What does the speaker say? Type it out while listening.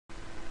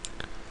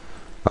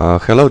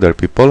Hello there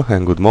people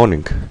and good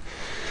morning.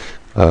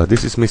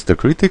 This is Mr.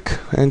 Critic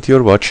and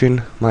you're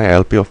watching my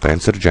LP of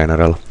Panzer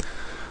General.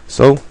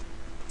 So,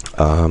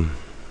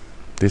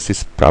 this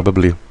is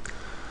probably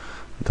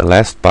the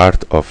last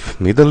part of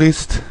Middle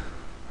East,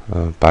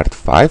 part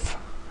 5,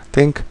 I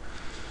think.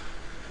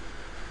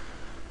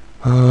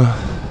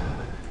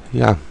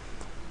 Yeah.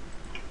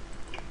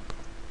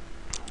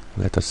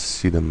 Let us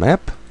see the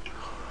map.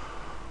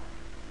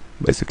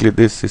 Basically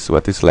this is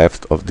what is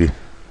left of the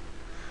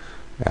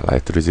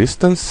Allied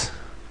resistance,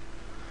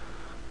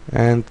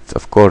 and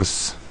of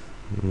course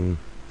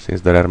since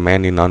there are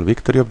many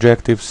non-victory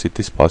objectives, it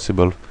is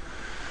possible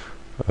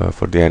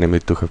for the enemy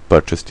to have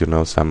purchased, you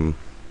know, some,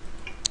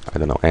 I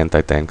don't know,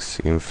 anti-tanks,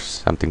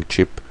 something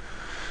cheap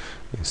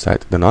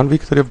inside the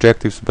non-victory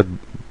objectives, but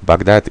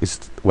Baghdad is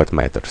what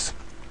matters.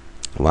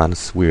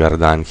 Once we are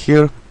done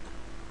here,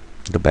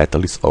 the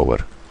battle is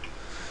over.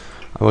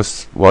 I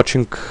was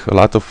watching a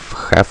lot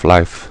of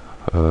Half-Life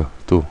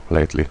 2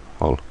 lately,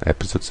 all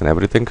episodes and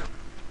everything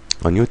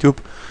on YouTube.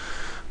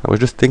 I was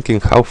just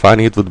thinking how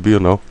funny it would be, you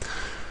know,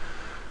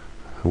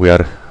 we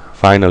are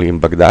finally in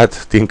Baghdad,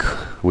 think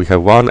we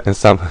have won, and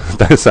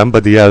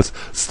somebody else,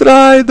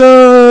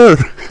 Strider,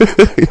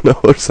 you know,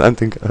 or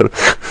something,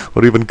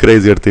 or even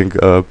crazier thing.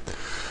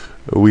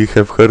 We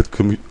have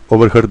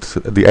overheard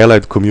the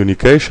Allied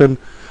communication.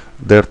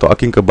 They're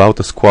talking about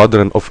a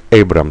squadron of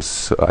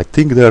Abrams. I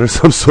think there are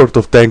some sort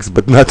of tanks,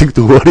 but nothing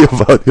to worry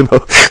about, you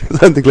know,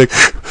 something like.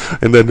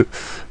 And then,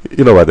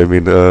 you know what I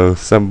mean,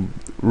 some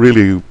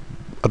really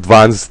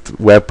advanced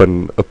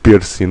weapon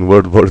appears in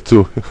World War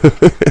II,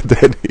 and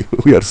then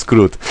we are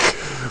screwed.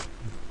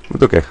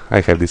 But okay,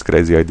 I have these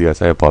crazy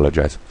ideas, I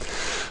apologize.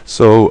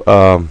 So,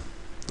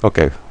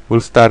 okay, we'll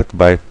start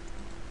by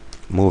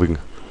moving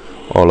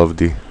all of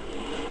the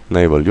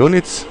naval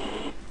units.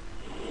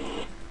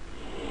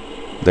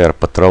 They are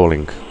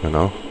patrolling, you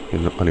know,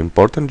 in an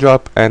important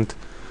job, and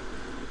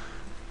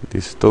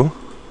these two,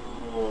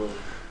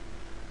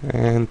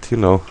 and you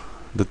know,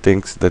 the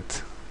things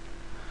that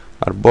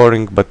are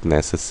boring but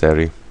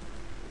necessary.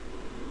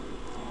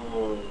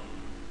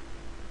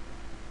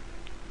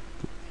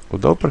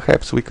 Although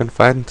perhaps we can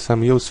find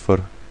some use for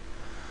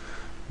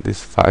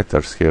these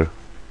fighters here.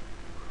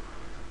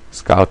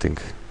 Scouting,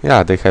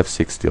 yeah, they have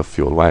 60 of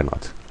fuel, why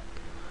not?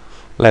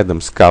 Let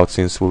them scout,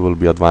 since we will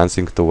be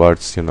advancing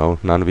towards, you know,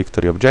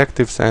 non-victory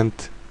objectives, and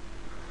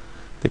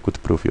they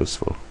could prove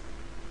useful.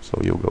 So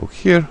you go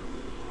here,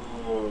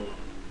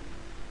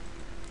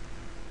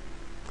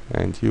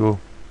 and you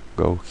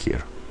go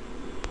here.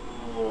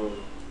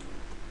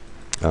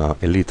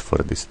 Elite for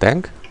this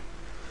tank.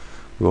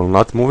 We will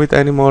not move it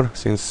anymore,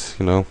 since,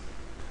 you know,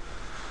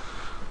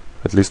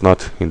 at least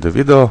not in the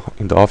video,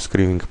 in the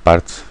off-screen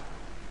part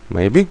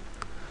maybe.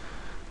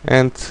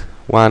 And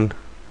one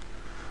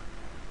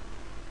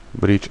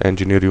breach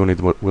engineer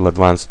unit will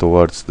advance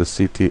towards the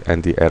city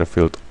and the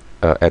airfield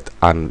at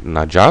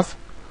An-Najaf,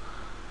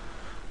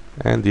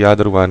 and the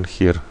other one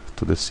here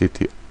to the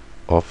city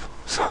of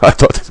I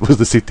thought it was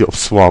the city of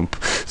Swamp,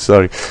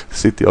 sorry,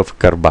 city of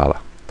Karbala.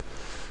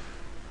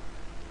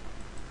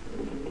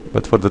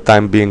 But for the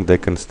time being they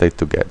can stay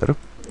together,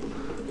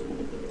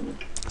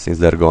 since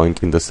they're going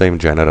in the same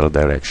general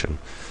direction.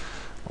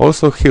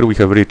 Also here we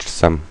have reached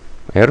some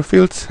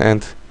airfields,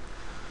 and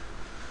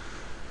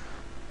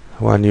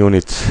one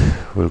unit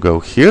will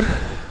go here.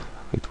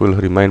 It will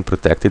remain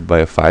protected by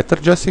a fighter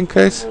just in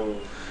case.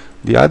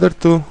 The other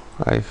two,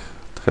 I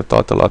have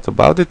thought a lot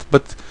about it,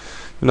 but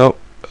you know,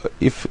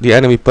 if the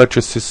enemy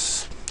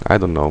purchases, I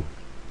don't know,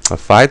 a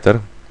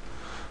fighter,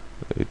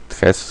 it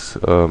has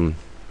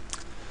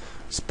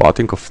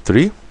spotting of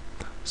 3.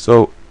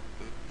 So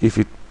if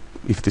it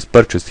is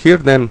purchased here,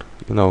 then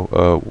you know,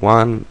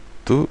 1,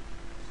 2,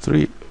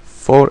 3,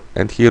 4,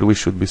 and here we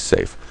should be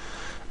safe.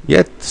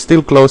 Yet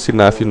still close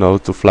enough, you know,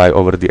 to fly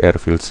over the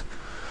airfields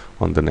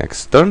on the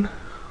next turn,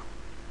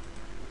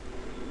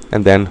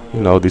 and then,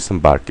 you know,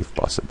 disembark if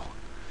possible.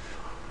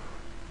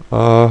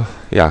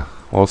 Yeah,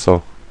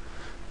 also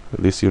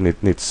this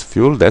unit needs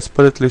fuel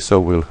desperately,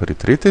 so we'll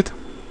retreat it.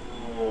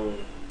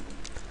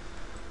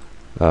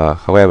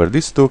 However,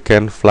 these two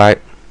can fly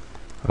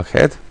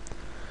ahead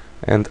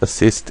and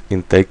assist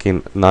in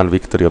taking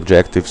non-victory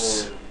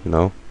objectives, you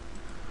know,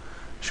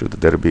 should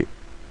there be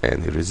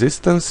any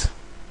resistance.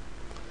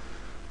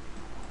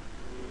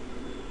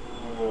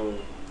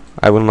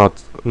 I will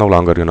no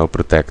longer, you know,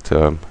 protect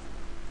all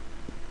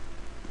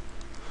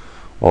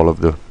of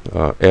the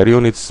air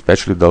units,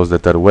 especially those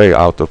that are way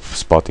out of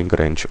spotting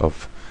range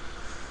of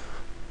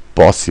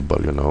possible,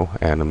 you know,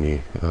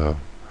 enemy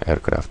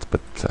aircraft.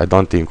 But I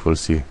don't think we'll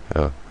see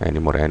any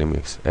more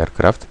enemies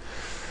aircraft.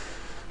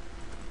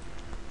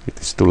 It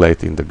is too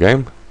late in the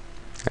game,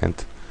 and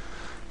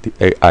the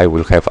AI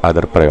will have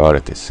other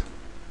priorities.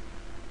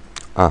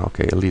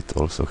 Okay, elite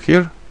also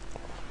here.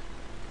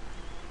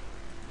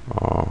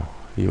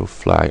 You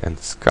fly and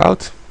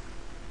scout.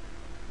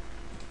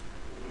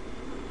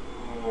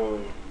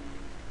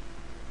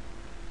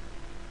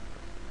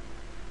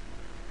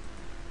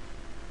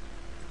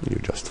 You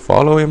just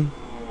follow him.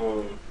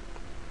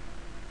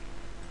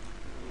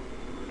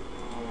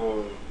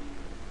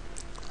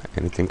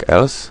 Anything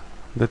else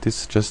that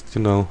is just,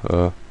 you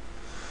know,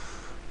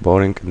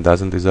 boring and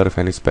doesn't deserve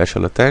any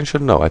special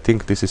attention? No, I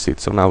think this is it.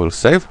 So now we'll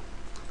save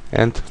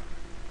and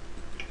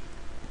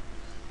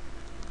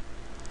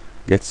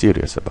get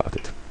serious about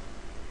it.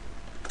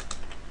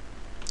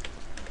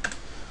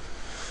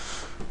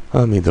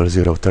 Middle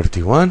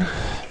 031.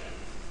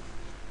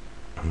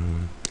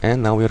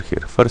 And now we are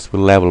here. First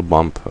we'll level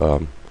bump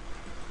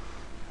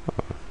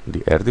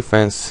the air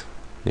defense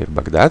near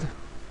Baghdad.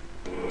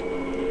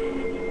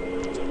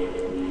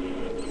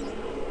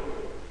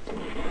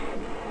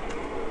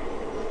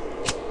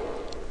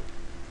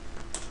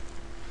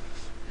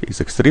 He's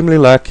extremely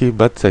lucky,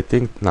 but I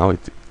think now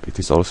it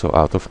is also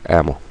out of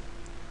ammo.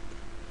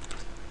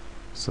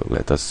 So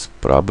let us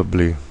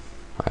probably,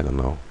 I don't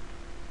know,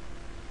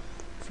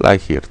 fly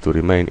here to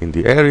remain in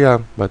the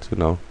area, but you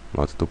know,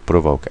 not to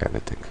provoke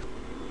anything.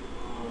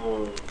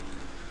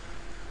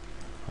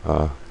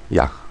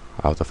 Yeah,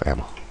 out of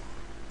ammo.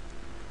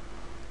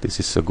 This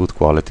is a good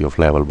quality of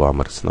level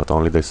bombers. Not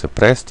only they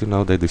suppressed, you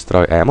know, they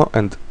destroy ammo,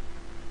 and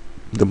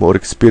the more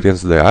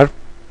experienced they are,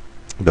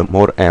 the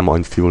more ammo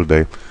and fuel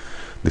they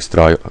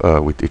destroy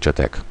with each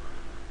attack.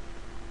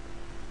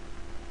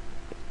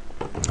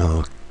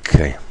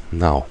 Okay,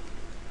 now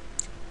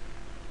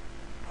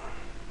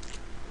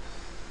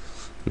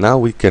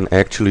we can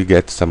actually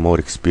get some more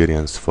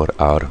experience for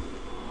our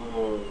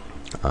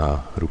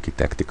rookie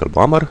tactical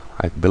bomber.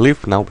 I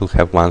believe now we'll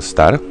have 1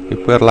 star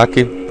if we're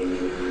lucky,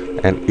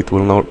 and it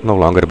will no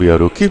longer be a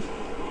rookie.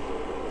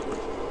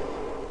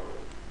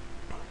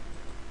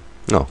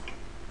 No,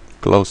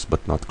 close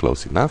but not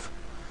close enough.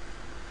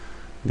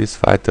 This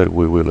fighter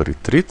we will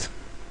retreat.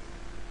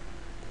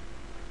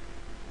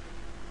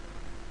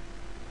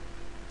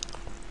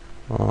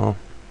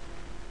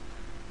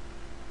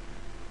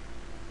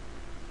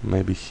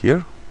 Maybe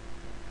here?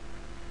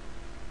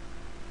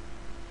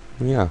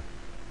 Yeah.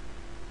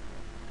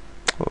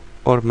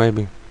 Or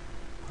maybe,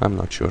 I'm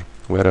not sure.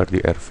 Where are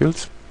the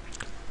airfields?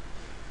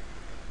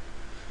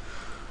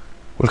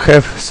 We'll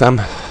have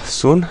some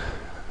soon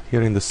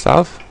here in the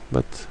south,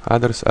 but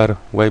others are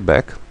way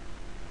back.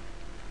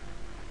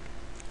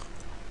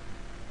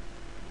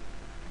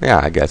 Yeah,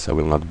 I guess I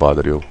will not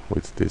bother you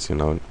with this, you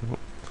know.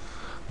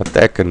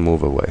 Attack and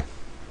move away.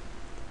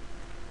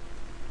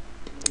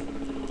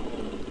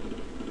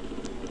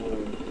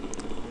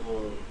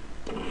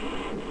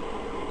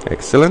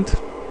 Excellent.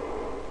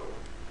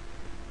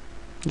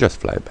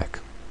 Just fly back.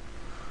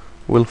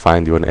 We'll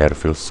find you an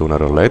airfield sooner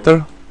or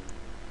later.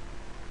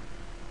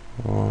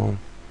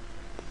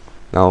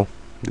 Now,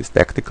 this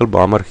tactical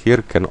bomber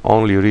here can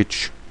only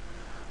reach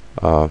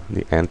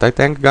the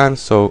anti-tank gun,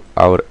 so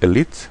our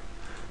elite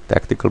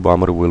tactical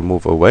bomber will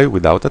move away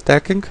without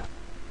attacking.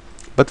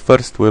 But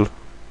first we'll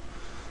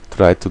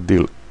try to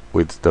deal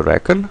with the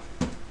Recon.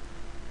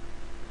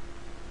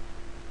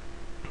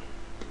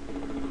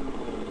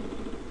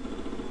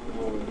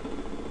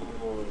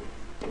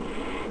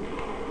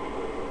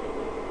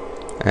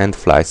 And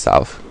fly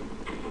south.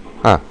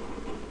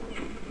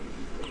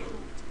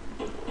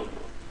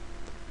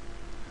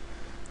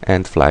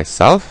 And fly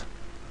south.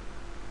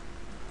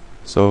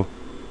 So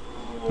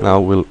now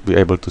we'll be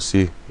able to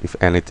see if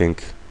anything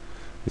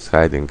is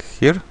hiding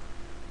here.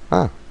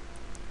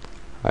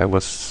 I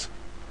was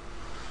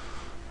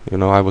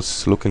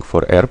looking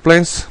for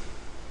airplanes,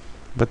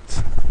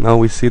 but now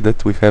we see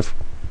that we have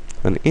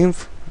an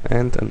INF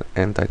and an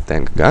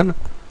anti-tank gun.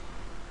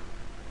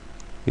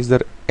 Is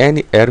there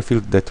any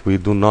airfield that we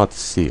do not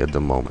see at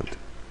the moment?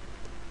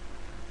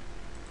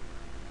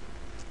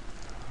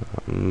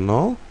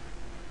 No?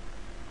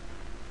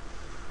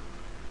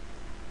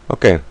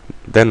 Okay,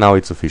 then now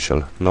it's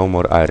official. No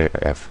more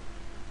RAF.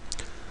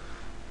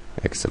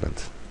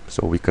 Excellent.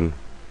 So we can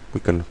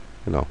you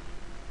know,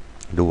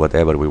 do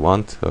whatever we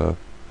want and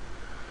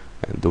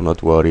do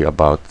not worry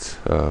about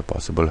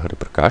possible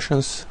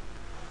repercussions.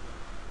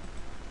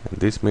 And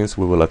this means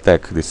we will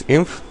attack this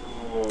INF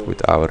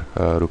with our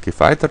rookie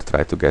fighter,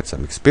 try to get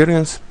some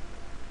experience.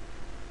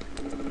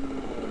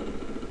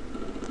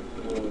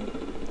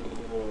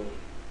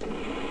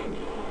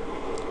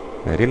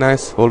 Very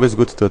nice. Always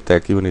good to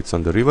attack units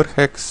on the river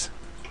hex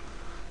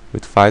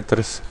with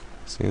fighters,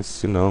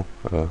 since, you know,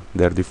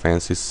 their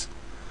defenses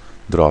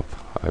drop.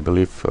 I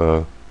believe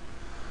to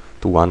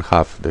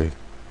 1/2 they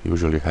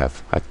usually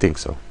have. I think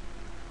so.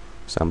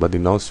 Somebody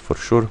knows for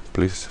sure,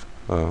 please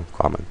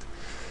comment.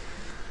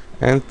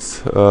 And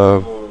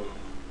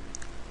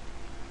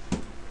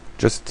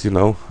just, you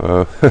know,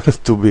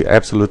 to be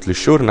absolutely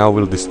sure, now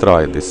we'll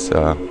destroy this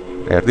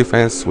air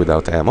defense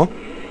without ammo.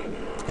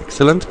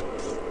 Excellent.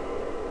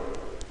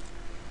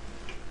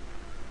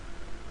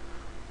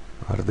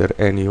 Are there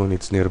any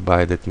units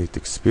nearby that need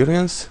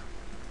experience?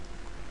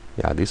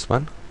 Yeah, this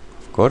one,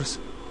 of course.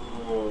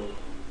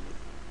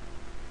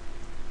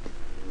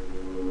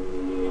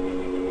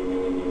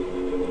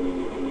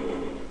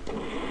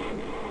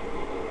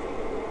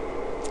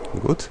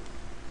 Good.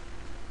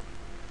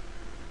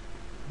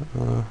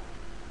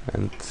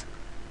 And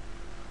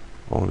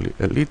only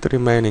elite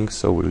remaining,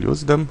 so we'll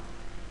use them.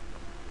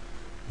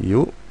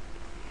 You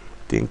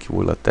think he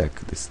will attack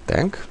this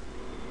tank.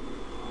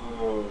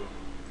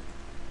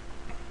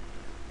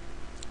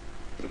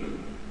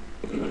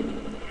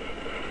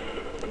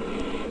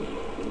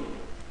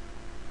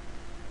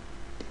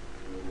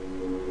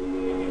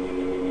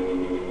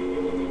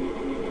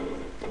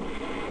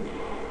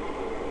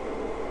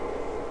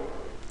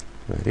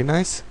 Very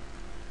nice.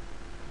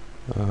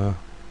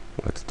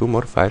 What, 2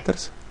 more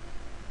fighters?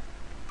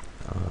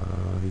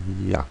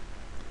 Yeah.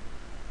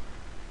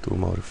 2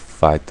 more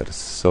fighters,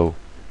 so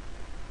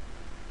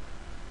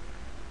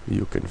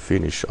you can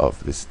finish off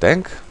this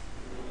tank.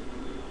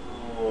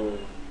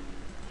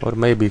 Or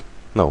maybe,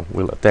 no,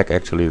 we'll attack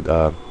actually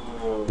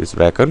this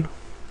Recon.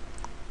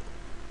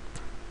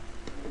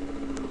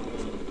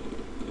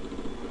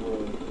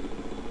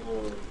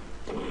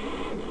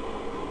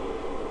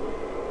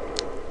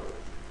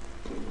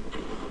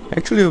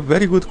 Actually a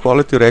very good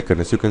quality Recon,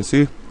 as you can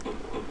see.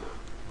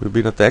 We've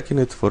been attacking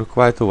it for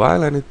quite a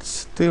while and it's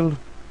still...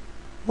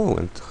 Oh,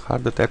 and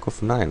hard attack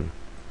of 9.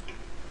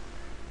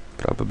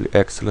 Probably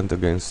excellent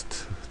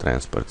against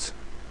transports.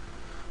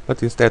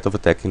 But instead of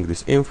attacking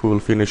this inf, we'll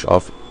finish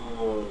off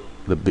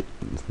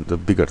the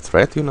bigger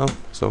threat, you know.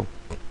 So,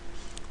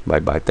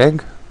 bye-bye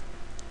tank.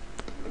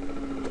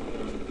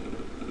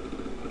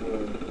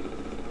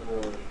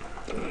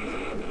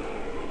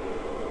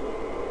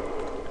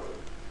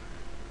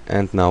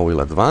 And now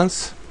we'll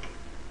advance.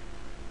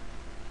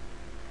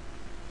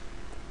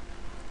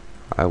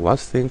 I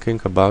was thinking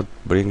about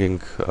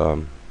bringing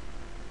the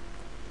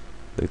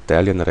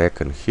Italian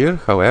Recon here,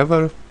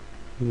 however,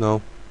 you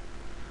know,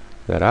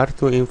 there are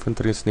 2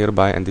 infantries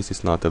nearby and this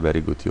is not a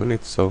very good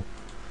unit, so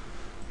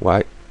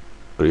why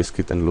risk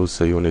it and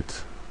lose a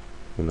unit,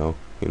 you know,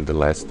 in the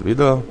last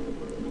video.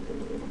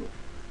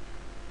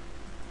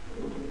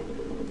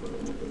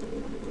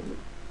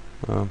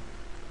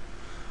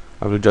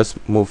 I will just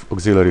move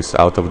auxiliaries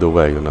out of the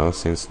way, you know,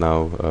 since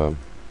now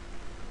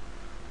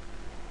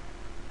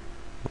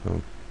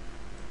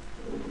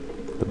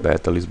the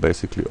battle is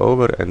basically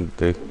over and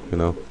they, you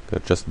know,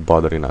 they're just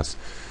bothering us.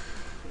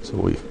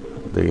 So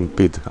they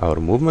impede our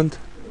movement.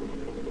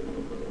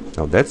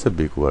 Now that's a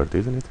big word,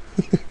 isn't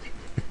it?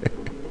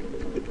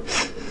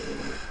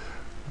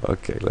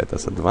 Okay, let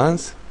us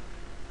advance.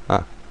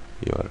 Ah,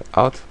 you are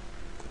out.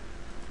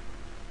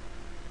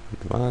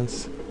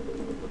 Advance.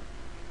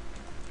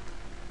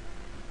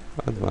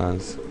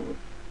 Advance.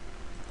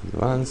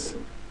 Advance.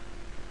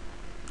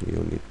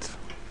 You need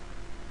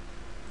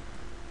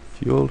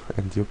fuel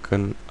and you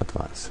can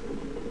advance.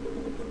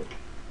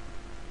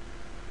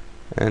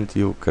 And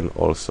you can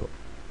also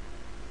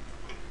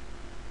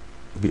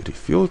be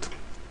refueled.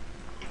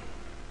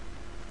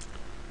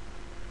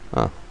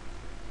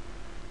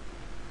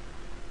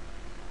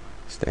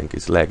 This tank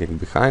is lagging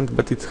behind,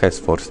 but it has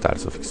 4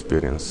 stars of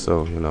experience,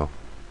 so you know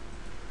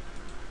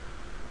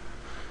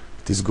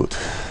it is good.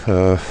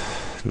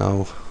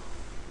 Now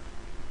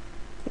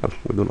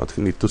we do not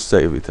need to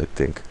save it, I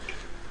think.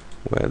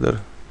 Whether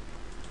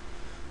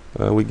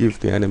we give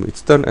the enemy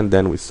its turn and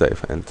then we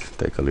save and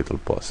take a little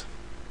pause.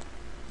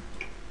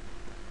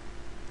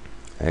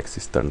 X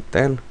is turn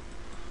 10.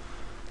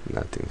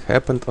 Nothing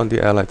happened on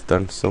the allied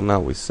turn, so now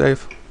we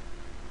save.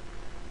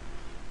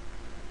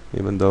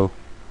 Even though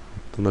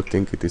I do not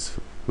think it is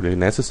really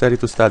necessary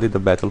to study the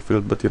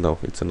battlefield, but you know,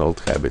 it's an old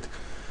habit.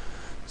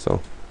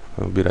 So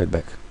I'll be right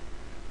back.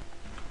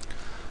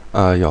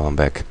 Yeah, I'm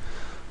back.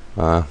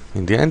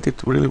 In the end,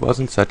 it really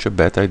wasn't such a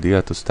bad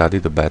idea to study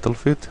the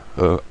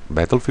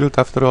battlefield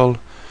after all,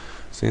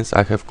 since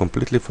I have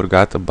completely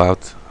forgot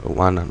about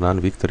one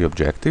non-victory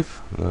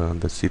objective,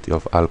 the city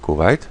of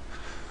Al-Kuwait,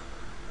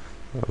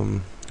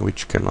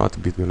 which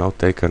cannot be, you know,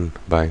 taken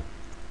by,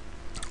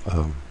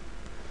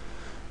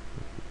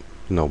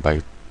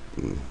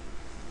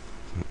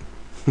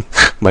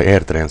 by air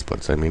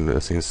transports. I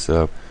mean, since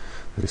there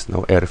is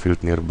no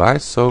airfield nearby,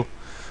 so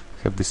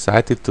I have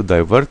decided to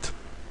divert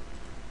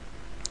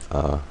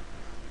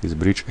these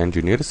bridge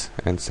engineers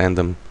and send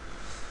them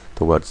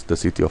towards the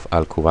city of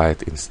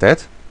Al-Kuwait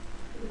instead,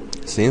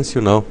 since,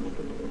 you know,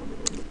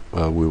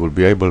 we will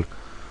be able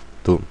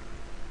to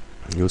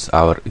use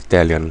our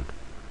Italian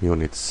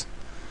units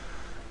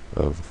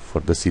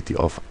for the city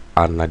of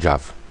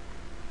An-Najaf.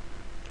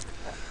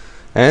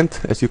 And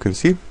as you can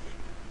see,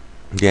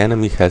 the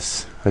enemy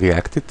has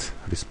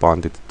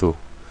responded to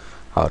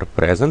our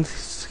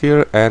presence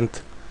here and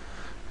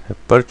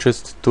have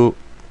purchased 2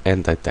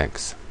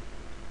 anti-tanks.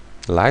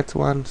 Light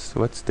ones,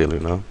 but still, you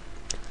know.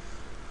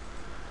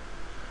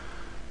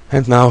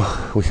 And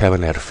now we have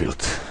an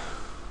airfield,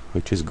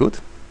 which is good.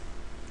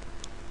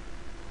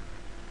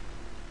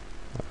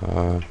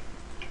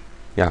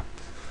 Yeah,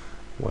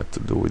 what to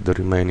do with the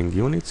remaining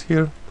units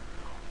here?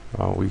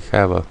 We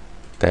have a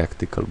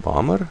tactical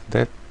bomber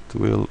that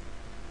will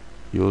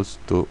use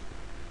to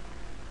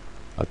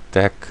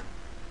attack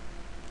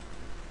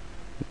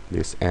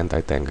this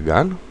anti-tank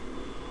gun.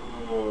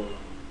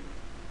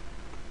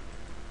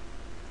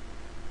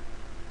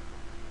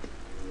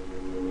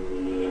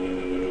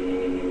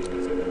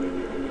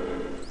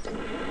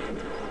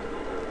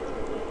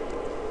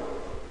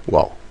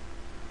 Wow,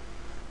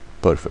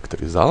 perfect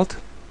result.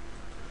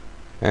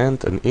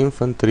 And an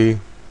infantry,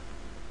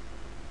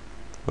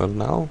 well,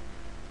 now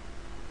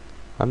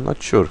I'm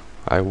not sure.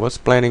 I was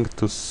planning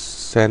to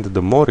send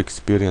the more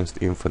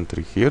experienced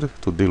infantry here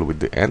to deal with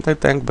the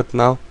anti-tank, but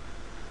now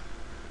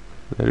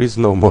there is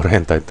no more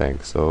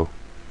anti-tank, so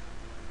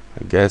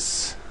I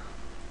guess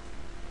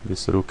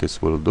these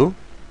rookies will do.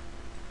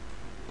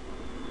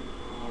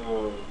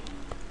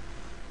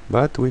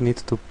 But we need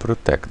to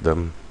protect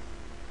them.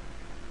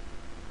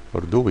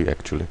 Or do we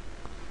actually?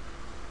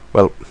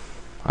 Well,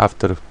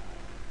 after...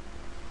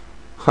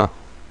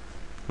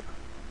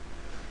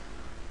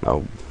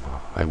 Now,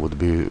 I would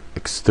be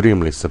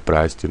extremely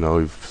surprised, you know,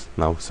 if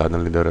now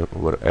suddenly there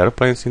were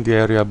airplanes in the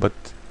area, but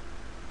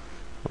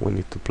we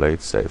need to play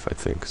it safe, I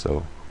think,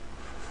 so...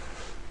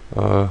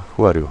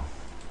 who are you?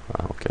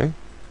 Okay.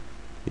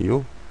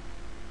 You?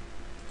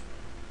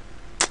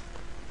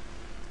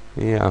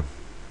 Yeah.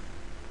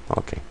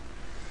 Okay.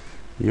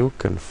 You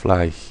can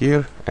fly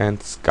here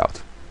and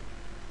scout.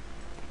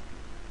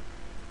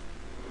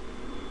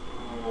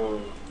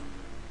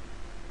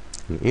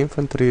 An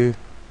infantry,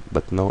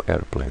 but no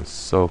airplanes,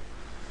 so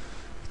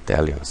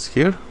Italians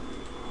here.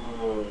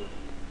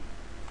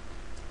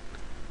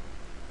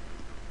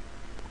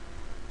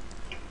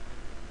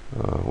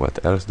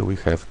 What else do we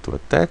have to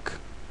attack?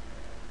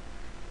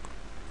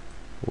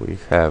 We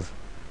have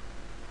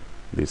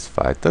this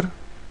fighter.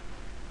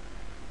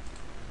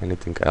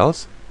 Anything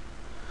else?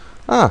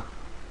 Ah!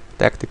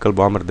 Tactical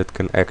bomber that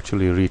can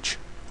actually reach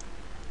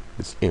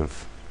this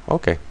inf.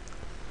 Okay.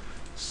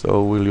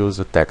 So we'll use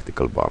a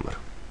tactical bomber.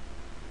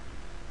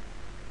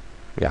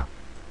 Yeah.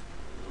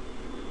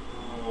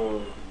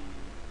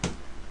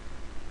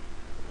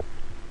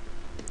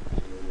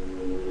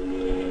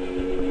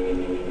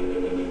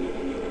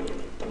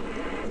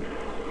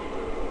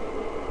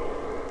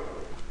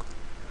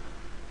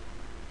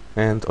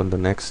 And on the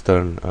next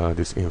turn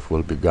this inf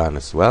will be gone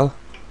as well.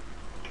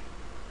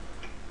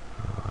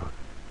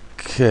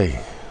 Okay.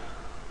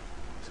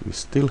 So we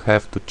still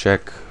have to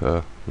check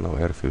no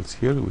airfields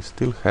here. We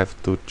still have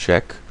to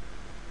check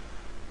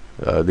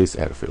this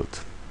airfield,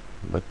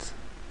 but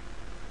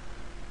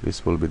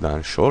this will be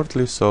done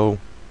shortly, so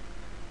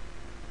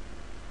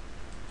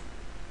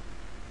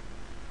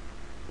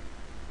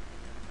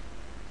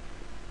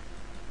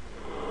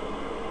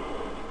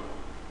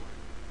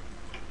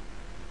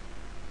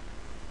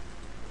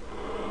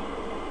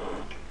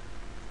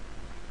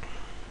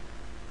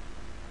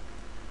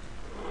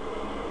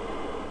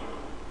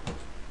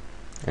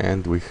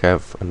and we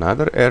have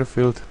another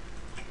airfield,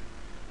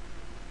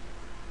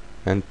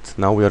 and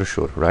now we are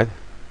sure, right?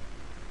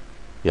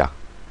 Yeah,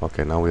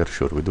 okay, now we are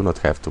sure. We do not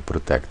have to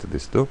protect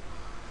these two.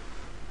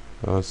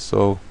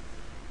 So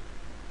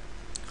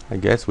I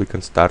guess we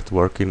can start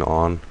working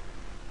on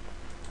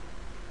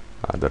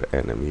other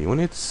enemy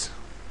units.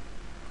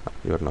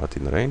 You're not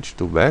in range,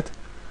 too bad.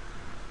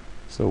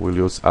 So we'll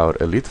use our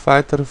elite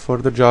fighter for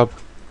the job.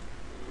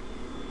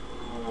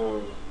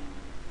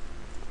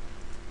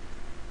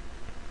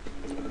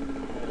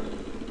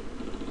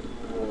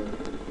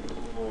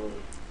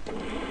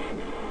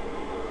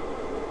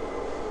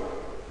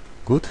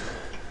 Good.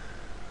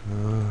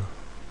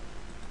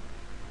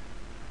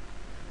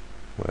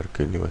 Where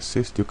can you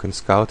assist? You can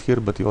scout here,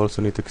 but you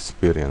also need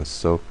experience,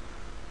 so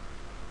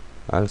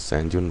I'll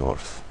send you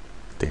north,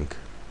 I think.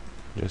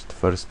 Just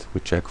first we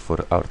check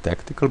for our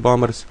tactical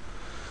bombers.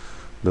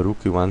 The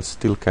rookie ones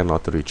still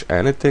cannot reach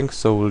anything,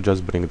 so we'll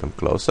just bring them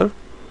closer.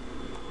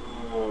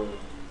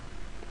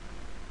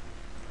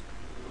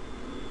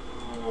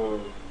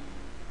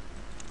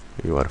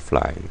 You are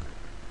flying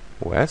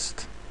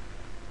west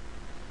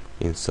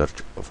in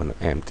search of an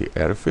empty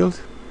airfield.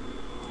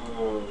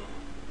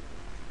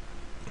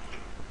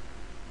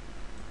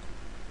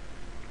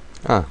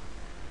 Ah,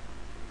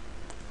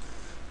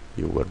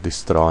 you were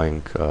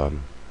destroying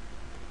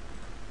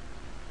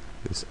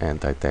this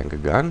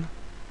anti-tank gun,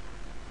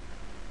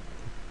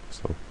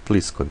 so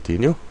please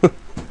continue.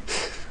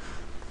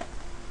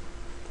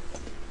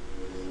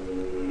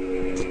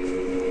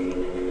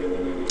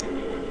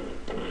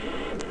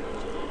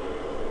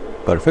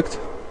 Perfect.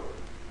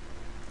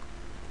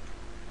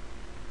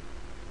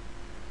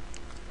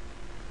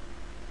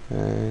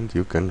 And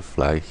you can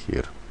fly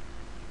here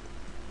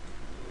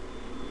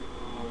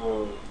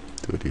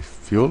to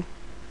refuel,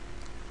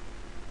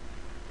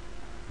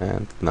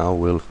 and now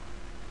we'll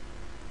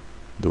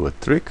do a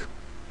trick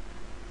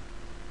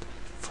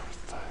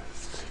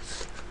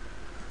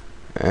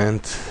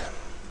and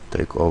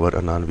take over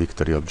a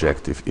non-victory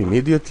objective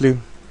immediately.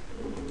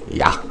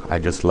 Yeah, I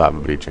just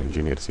love bridge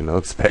engineers, you know,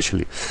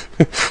 especially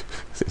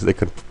since they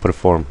can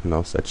perform, you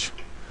know, such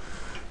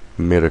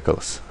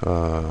miracles.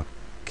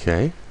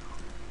 Okay.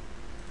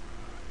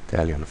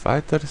 Italian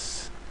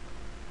fighters,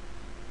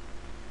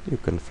 you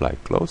can fly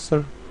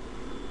closer,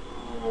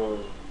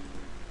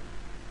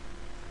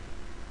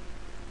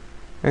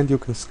 and you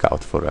can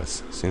scout for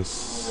us,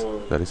 since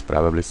there is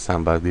probably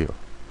somebody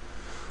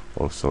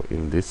also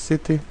in this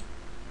city.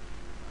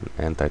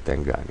 An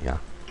anti-tank gun, yeah.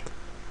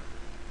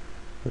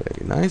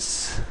 Very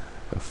nice.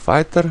 A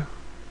fighter.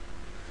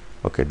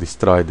 Okay,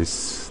 destroy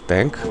this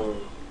tank.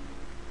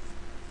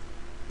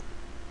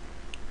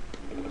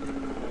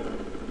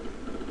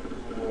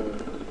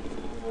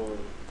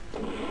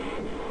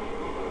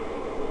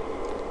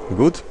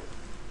 Good.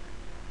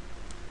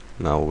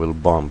 Now we'll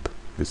bomb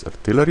this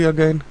artillery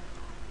again.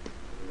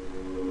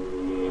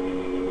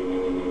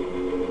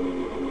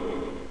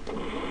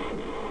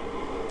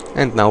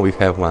 And now we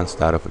have 1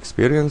 star of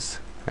experience,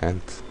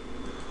 and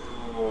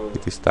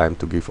it is time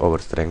to give our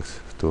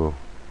strength to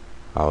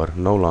our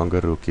no longer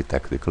rookie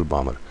tactical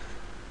bomber.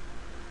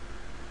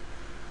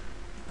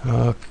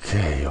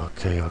 Okay.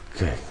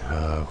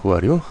 Who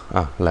are you?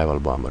 Level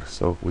bomber.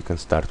 So we can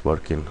start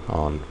working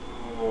on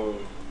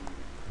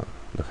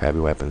the heavy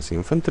weapons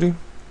infantry.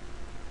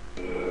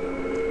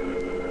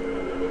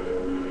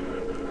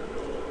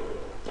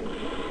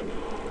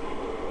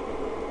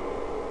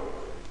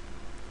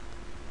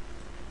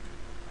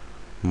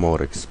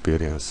 More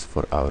experience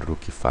for our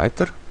rookie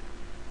fighter.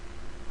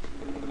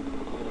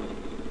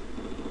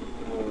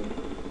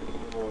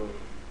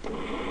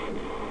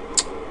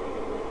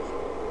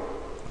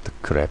 What a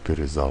crappy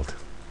result.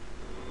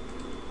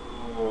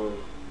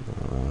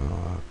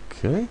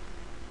 Okay.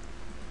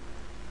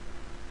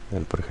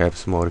 And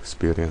perhaps more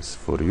experience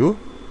for you.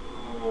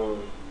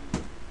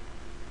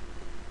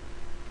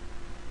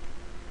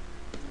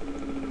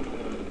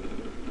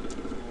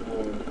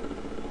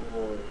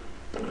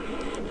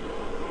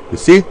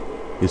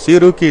 You see,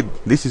 rookie,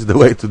 this is the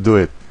way to do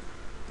it.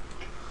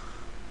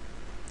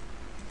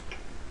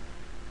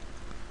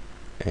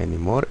 Any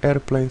more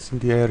airplanes in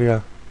the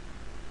area?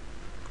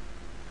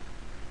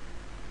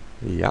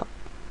 Yeah.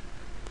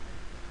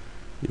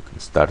 You can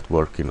start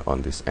working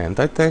on this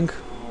anti-tank.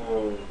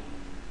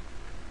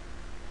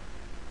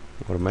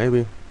 Or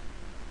maybe...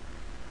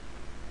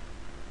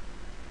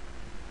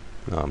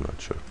 No, I'm not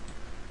sure.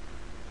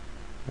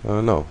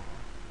 No.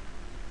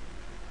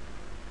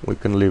 We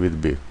can leave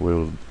it be.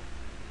 We'll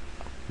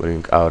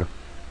bring our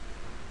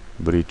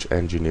breach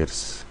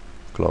engineers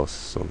close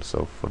soon.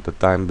 So for the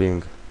time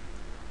being...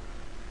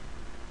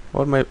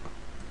 Or maybe...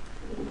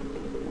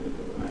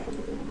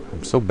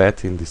 I'm so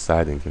bad in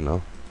deciding, you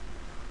know.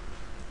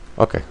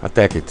 Okay,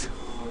 attack it.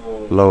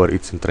 Lower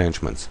its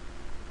entrenchments.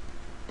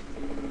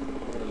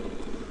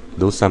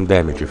 Do some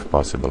damage if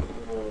possible.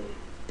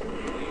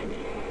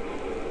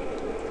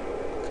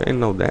 Okay,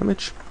 no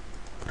damage.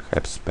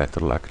 Perhaps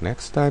better luck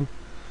next time.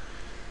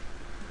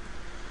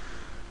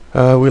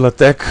 We'll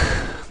attack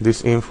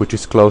this inf which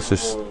is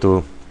closest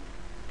to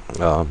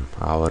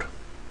our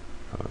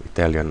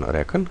Italian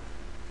recon.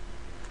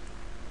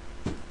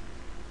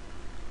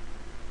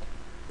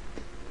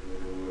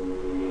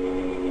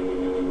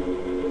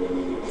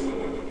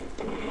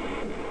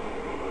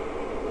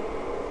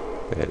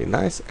 Very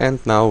nice, and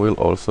now we'll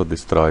also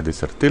destroy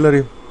this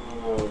artillery.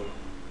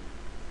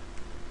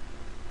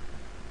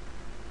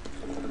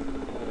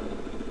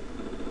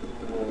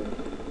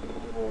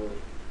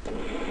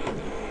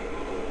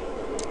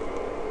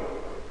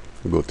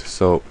 Good,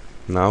 so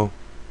now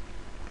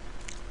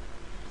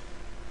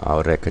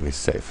our recon is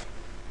safe,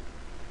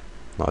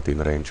 not in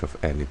range of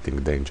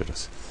anything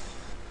dangerous.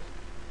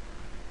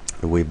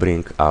 We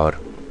bring our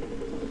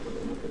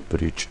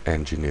breach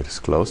engineers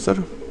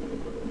closer.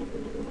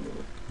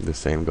 The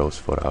same goes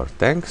for our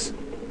tanks.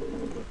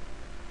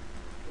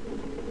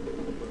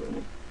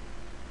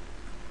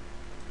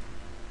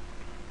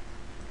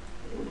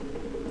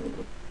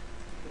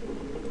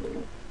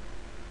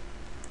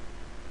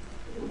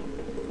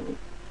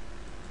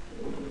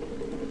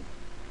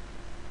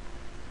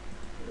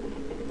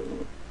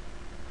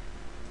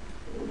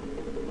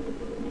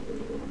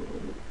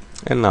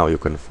 And now you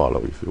can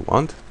follow if you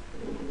want.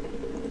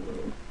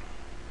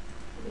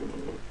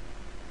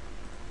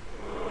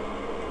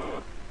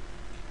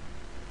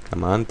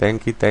 Come on,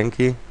 tanky,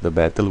 tanky. The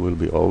battle will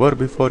be over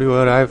before you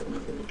arrive.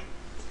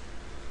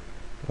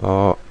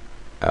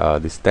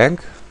 This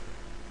tank.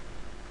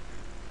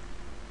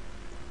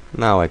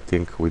 Now I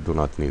think we do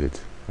not need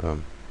it.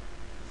 You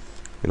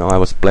know, I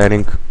was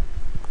planning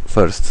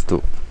first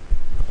to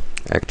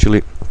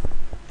actually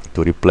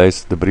to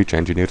replace the breach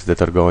engineers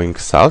that are going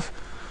south,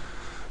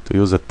 to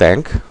use a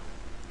tank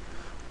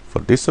for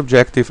this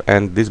objective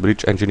and these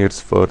breach engineers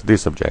for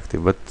this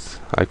objective, but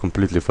I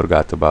completely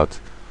forgot about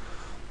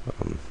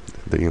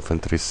the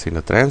infantry in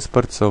a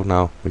transport, so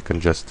now we can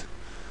just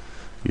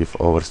give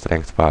over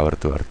strength power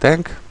to our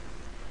tank,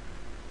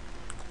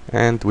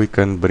 and we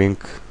can bring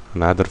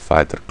another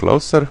fighter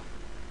closer,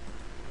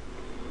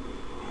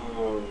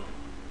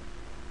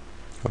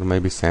 or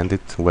maybe send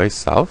it way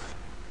south.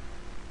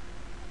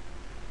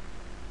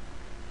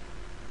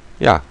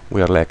 Yeah,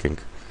 we are lacking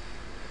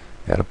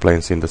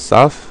airplanes in the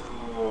south,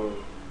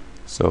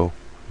 so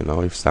you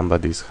know, if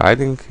somebody is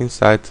hiding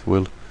inside,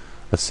 we'll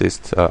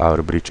assist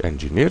our breach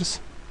engineers.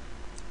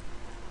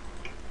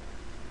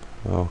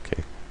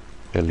 Okay,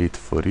 elite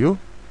for you.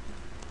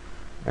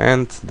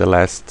 And the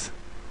last,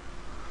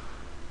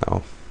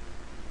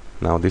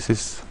 now this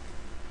is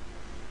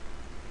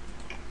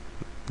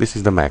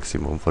the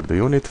maximum for the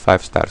unit.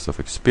 5 stars of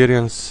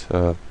experience,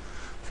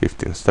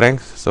 15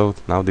 strength. So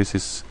now this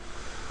is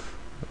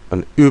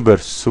an uber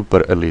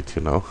super elite,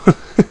 you know,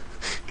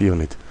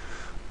 unit.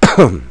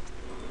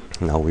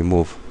 Now we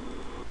move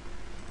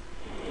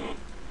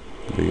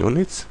the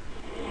units.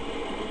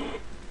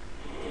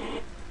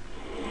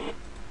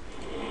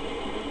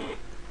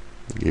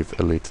 Give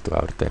elite to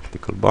our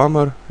tactical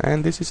bomber,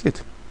 and this is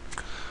it.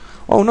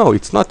 Oh no,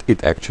 it's not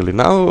it actually.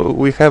 Now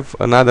we have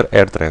another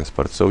air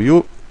transport, so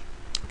you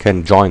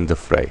can join the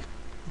fray.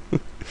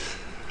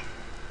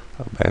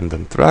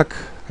 Abandon truck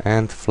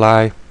and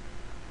fly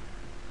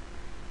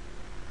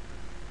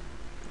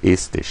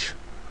eastish.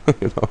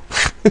 You know,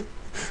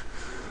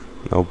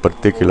 no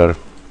particular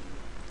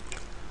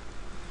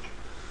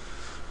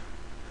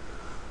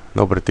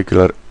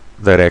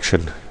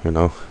direction, you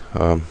know.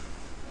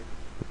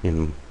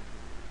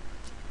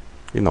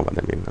 You know what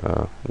I mean.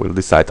 We'll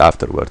decide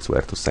afterwards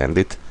where to send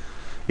it,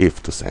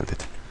 if to send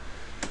it.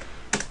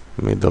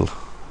 Middle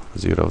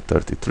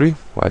 033.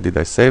 Why did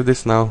I save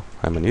this now?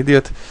 I'm an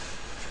idiot.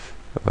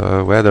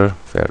 Weather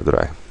fair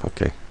dry.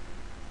 Okay.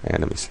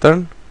 Enemy's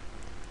turn.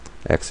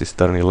 Axis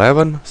turn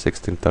 11.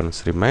 16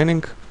 turns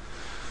remaining.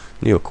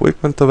 New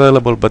equipment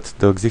available, but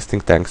the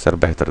existing tanks are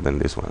better than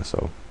this one,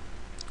 so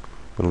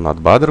we'll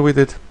not bother with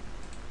it.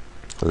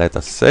 Let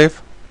us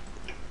save.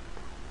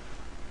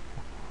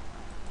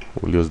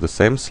 We'll use the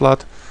same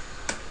slot.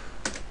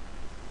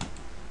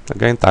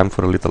 Again, time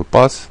for a little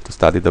pause to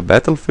study the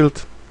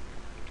battlefield.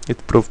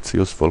 It proved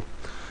useful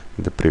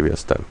in the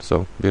previous turn,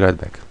 so be right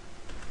back.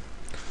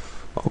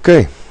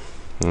 Okay,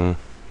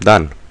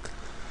 done.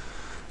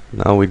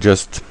 Now we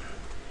just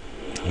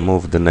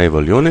move the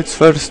naval units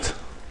first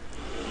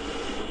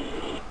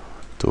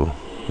to,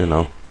 you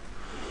know,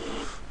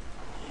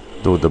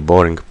 do the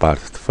boring part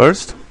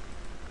first,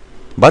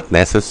 but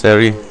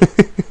necessary.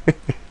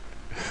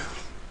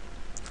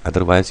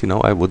 Otherwise, you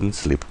know, I wouldn't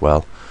sleep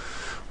well.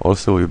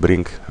 Also, we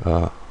bring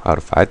our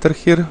fighter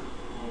here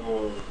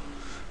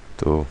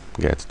to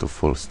get to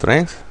full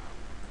strength.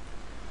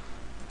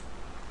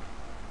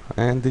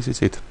 And this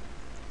is it.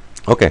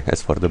 Okay,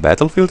 as for the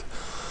battlefield,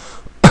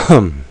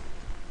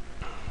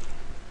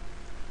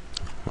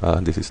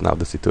 this is now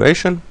the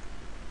situation.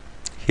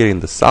 Here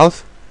in the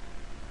south,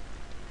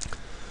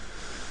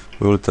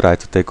 we will try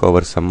to take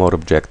over some more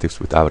objectives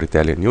with our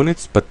Italian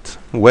units, but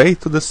way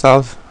to the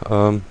south,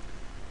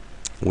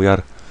 we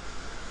are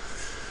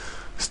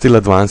still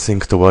advancing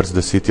towards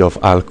the city of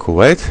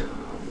Al-Kuwait.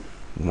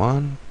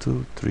 1,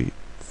 2, 3,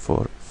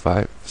 4,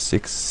 5,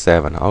 6,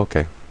 7.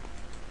 Okay.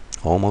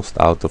 Almost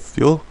out of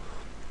fuel.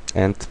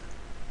 And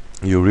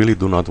you really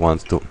do not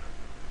want to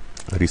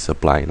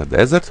resupply in a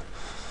desert.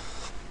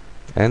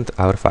 And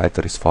our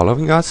fighter is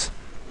following us.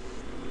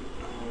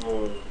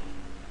 2,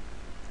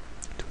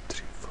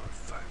 3, 4,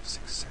 5,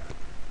 6, 7,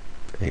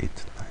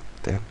 8, 9,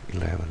 10,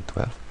 11,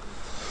 12.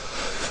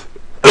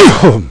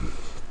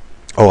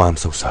 Oh, I'm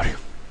so sorry.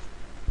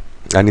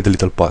 I need a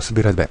little pause.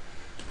 Be right back.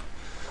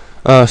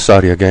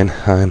 Sorry again.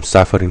 I am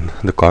suffering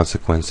the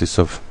consequences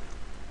of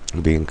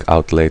being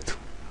out late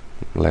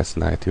last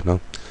night, you know.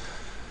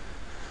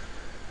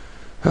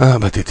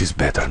 But it is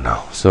better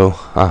now. So,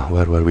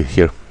 where were we?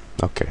 Here.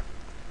 Okay.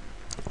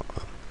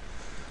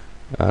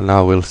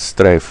 Now we'll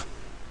strafe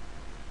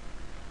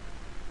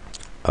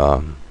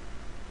the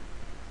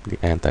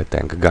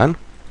anti-tank gun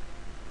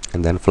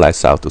and then fly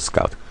south to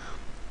scout.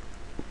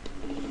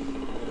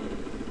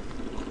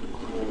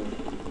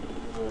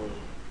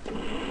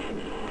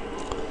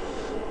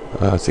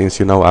 Since,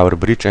 you know, our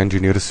bridge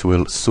engineers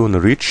will soon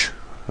reach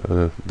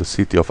the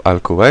city of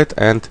Al-Kuwait,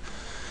 and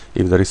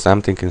if there is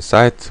something in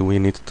sight, we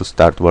need to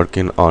start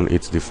working on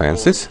its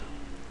defenses.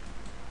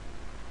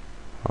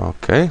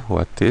 Okay,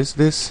 what is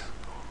this?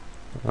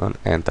 An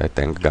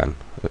anti-tank gun,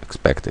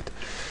 expected.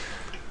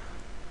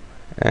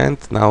 And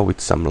now, with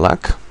some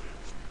luck,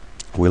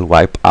 we'll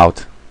wipe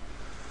out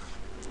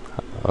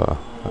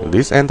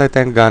this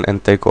anti-tank gun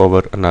and take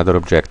over another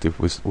objective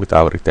with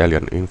our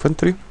Italian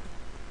infantry.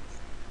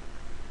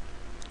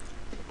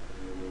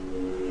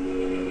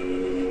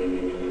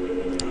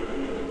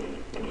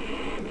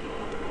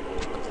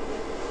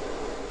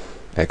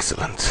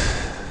 Excellent.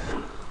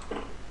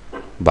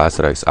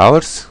 Basra is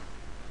ours,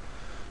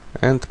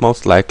 and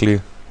most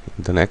likely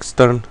the next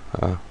turn,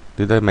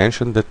 did I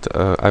mention that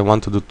I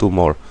want to do 2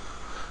 more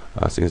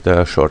since they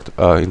are short.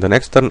 In the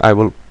next turn I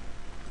will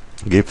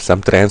give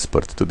some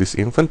transport to this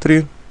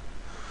infantry,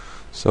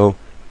 so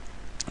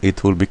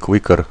it will be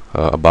quicker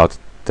about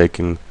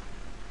taking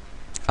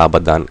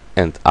Abadan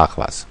and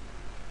Ahvaz.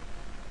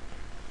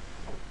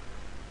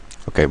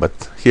 Okay,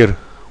 but here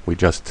we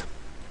just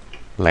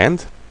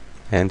land,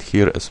 and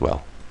here as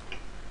well.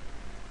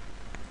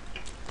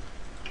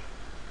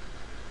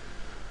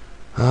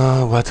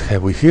 What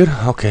have we here?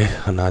 Okay,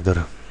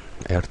 another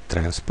air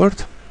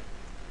transport.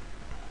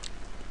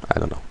 I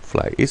don't know,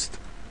 fly east.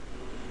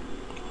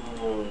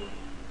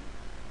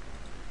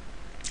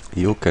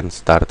 You can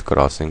start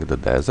crossing the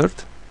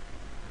desert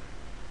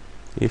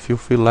if you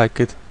feel like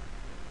it.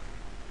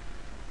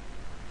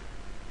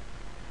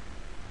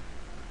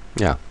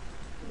 Yeah.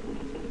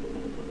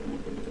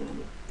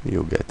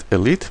 You get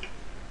elite,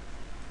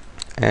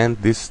 and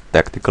this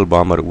tactical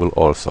bomber will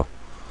also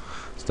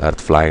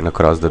start flying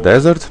across the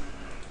desert.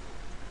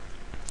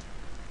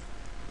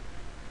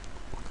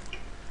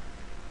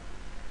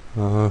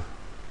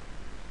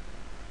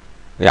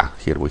 Yeah,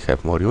 here we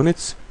have more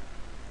units.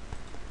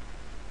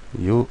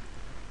 You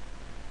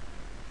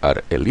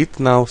are elite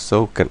now,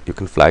 so you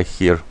can fly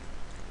here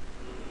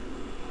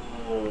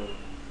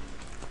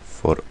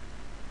for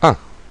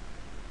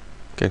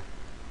okay,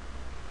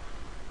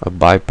 a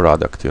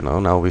byproduct, you know.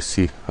 Now we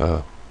see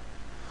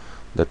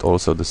that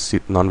also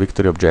the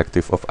non-victory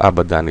objective of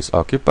Abadan is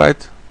occupied,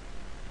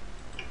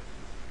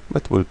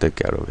 but we'll take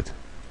care of it.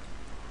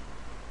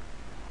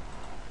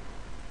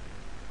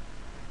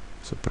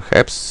 So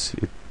perhaps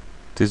it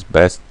is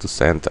best to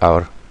send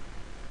our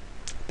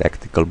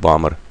tactical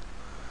bomber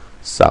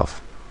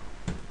south.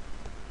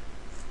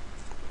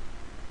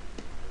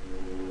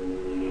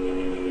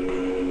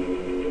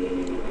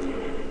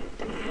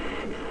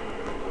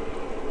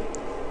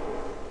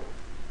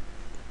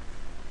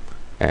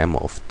 Ammo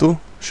of 2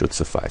 should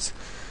suffice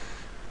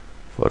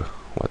for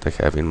what I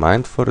have in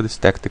mind for this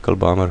tactical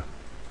bomber,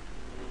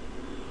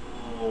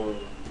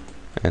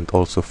 and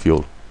also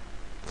fuel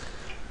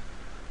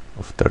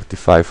of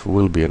 35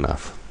 will be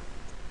enough.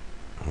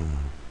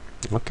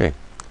 Okay,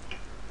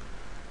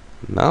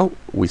 now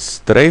we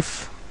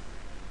strafe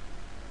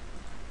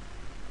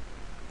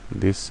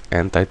this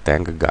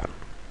anti-tank gun.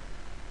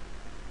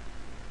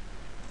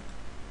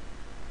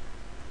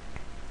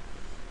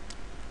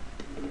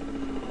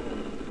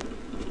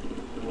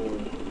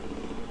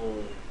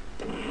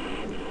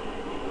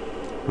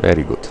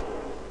 Very good.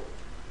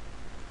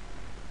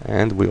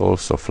 And we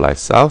also fly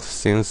south,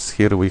 since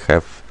here we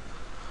have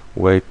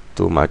way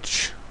too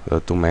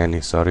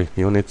many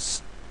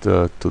units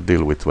to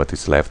deal with what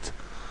is left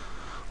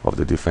of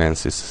the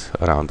defenses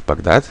around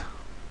Baghdad.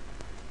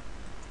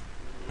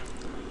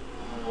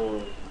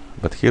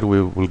 But here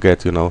we will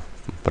get, you know,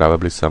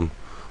 probably some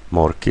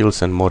more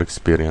kills and more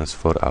experience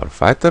for our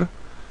fighter.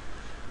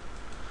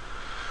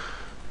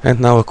 And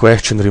now a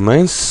question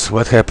remains: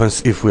 what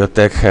happens if we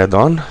attack head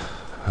on?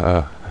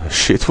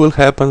 Shit will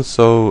happen,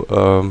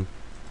 so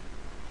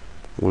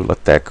we'll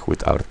attack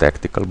with our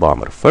tactical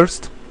bomber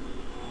first.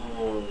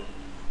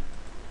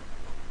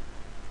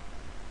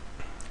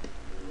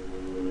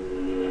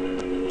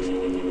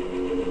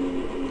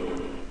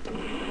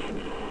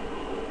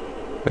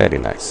 Very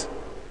nice.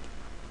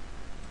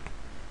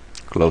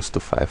 Close to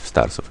 5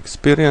 stars of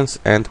experience,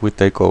 and we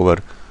take over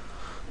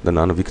the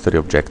non-victory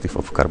objective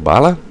of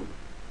Karbala.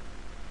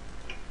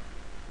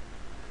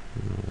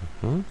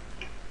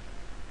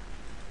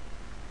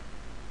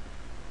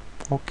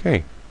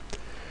 Okay.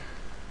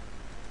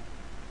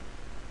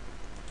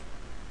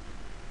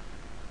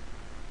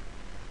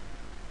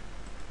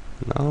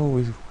 Now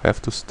we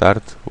have to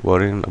start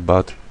worrying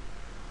about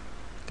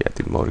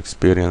getting more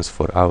experience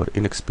for our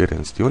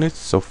inexperienced units.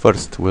 So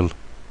first we'll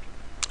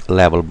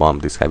level bomb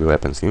this heavy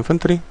weapons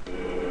infantry.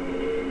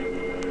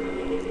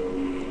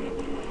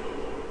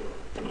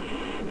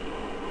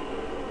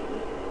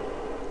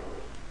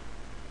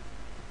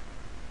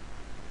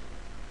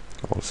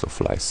 Also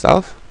fly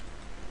south.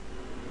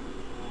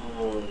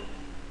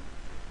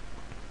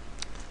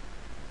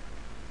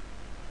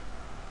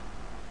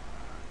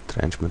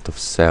 Entrenchment of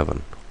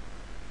 7.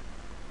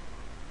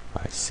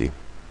 I see.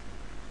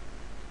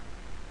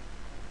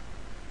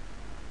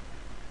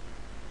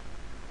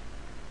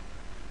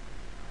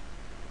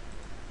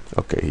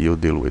 Okay, you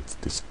deal with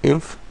this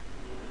inf.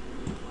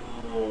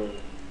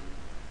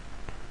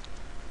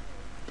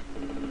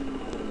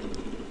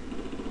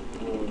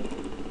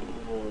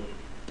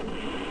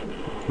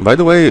 By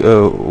the way,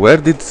 where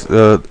did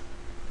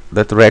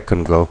that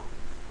Recon go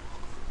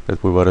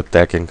that we were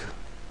attacking?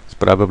 It's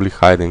probably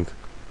hiding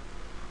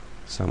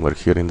somewhere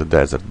here in the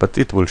desert, but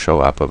it will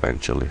show up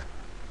eventually.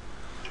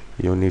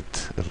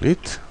 Unit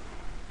elite.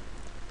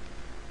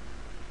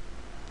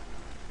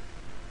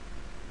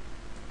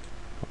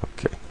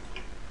 Okay.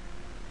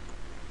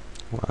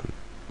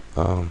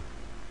 One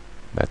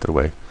better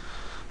way.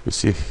 You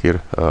see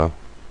here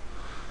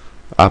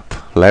up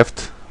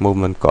left,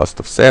 movement cost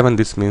of 7.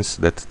 This means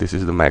that this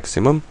is the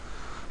maximum,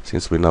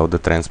 since we know the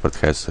transport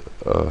has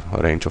a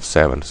range of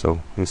 7.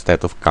 So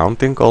instead of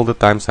counting all the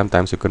time,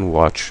 sometimes you can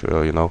watch,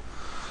 you know,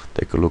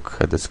 take a look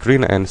at the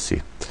screen and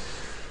see.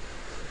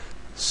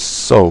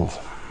 So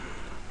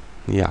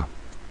yeah,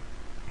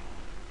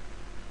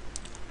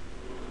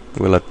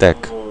 we'll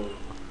attack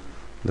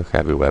the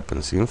heavy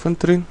weapons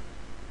infantry,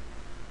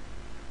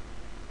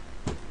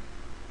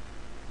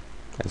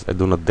 as I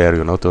do not dare,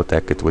 you know, to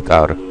attack it with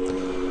our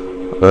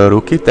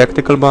rookie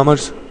tactical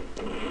bombers.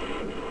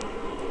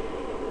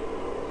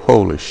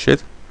 Holy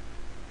shit.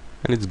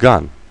 And it's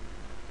gone.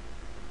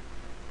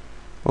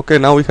 Okay,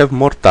 now we have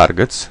more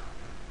targets.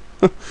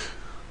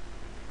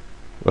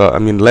 I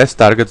mean, less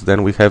targets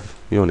than we have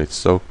units,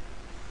 so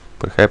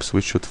perhaps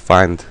we should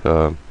find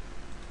that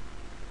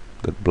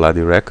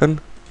bloody Recon.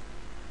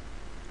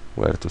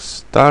 Where to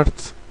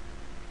start?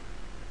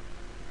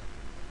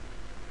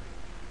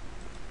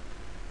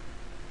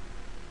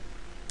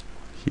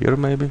 Here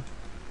maybe?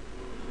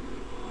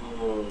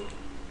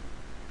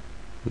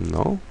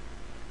 No?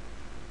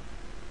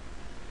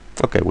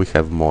 Okay, we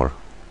have more.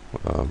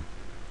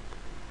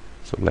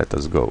 So let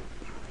us go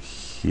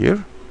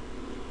here.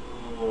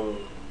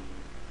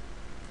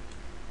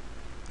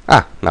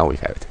 Ah, now we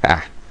have it.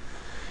 Ah,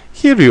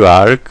 here you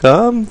are.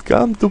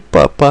 Come to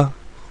Papa,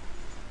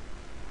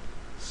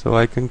 so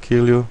I can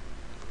kill you.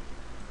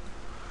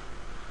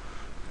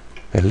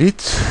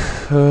 Elite.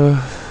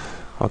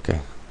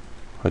 Okay,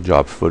 a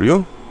job for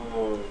you.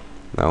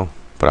 Now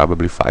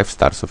probably 5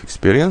 stars of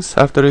experience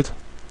after it.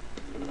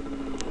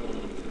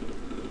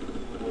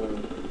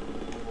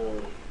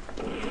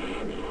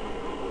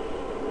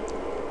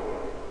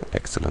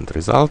 Excellent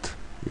result.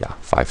 Yeah,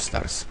 5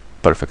 stars.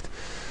 Perfect.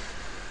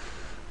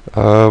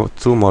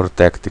 2 more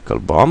tactical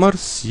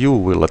bombers. You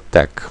will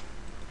attack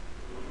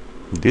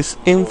this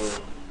inf.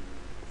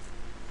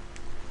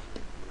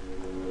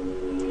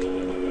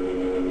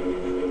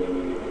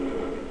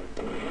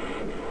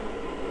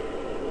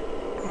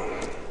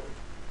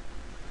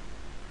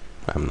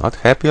 I'm not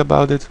happy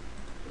about it.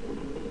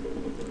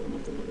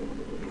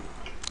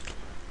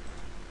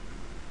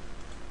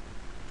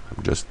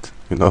 I'm just,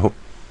 you know,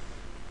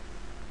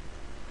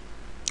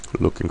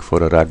 looking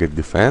for a rugged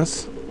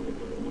defense.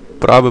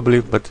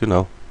 Probably, but you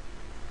know.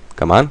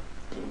 Come on.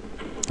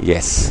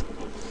 Yes.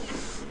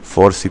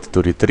 Force it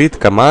to retreat,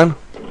 come on.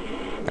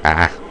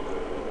 Ah.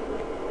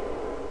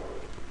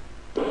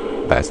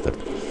 Bastard.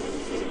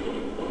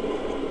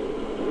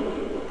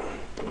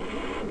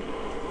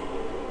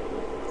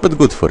 But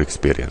good for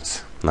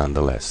experience,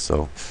 nonetheless.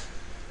 So,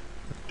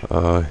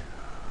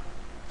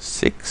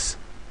 6,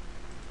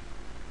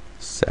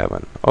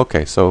 7.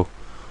 Okay, so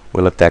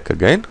we'll attack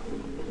again.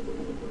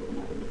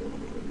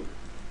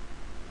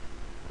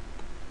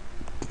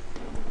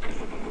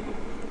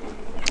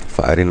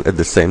 Firing at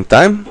the same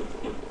time.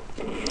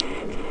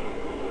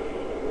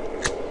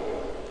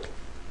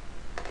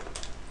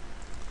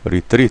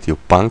 Retreat, you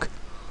punk.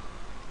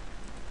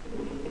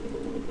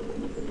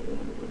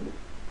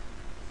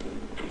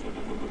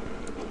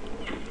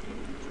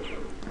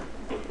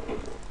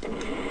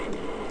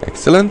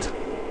 Excellent.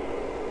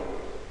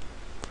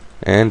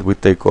 And we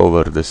take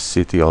over the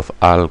city of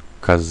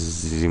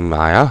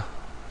Al-Kazimaya.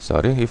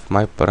 Sorry if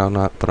my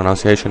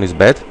pronunciation is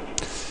bad.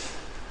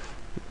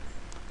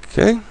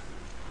 Okay.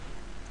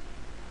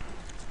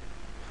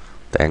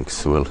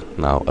 Tanks will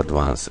now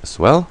advance as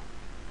well.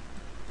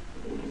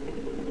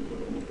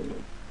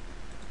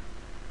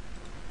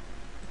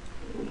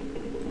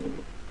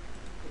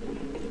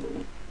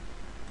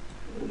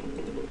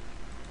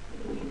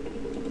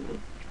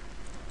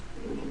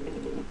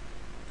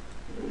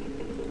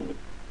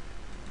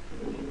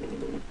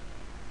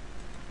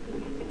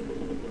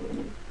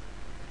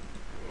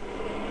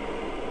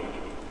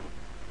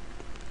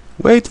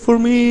 Wait for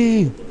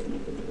me!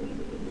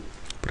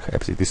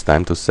 Perhaps it is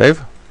time to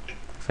save,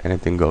 if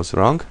anything goes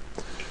wrong.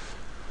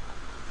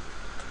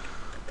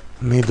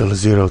 Middle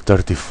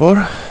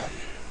 034.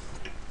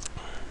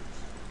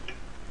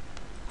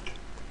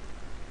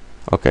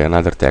 Okay,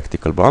 another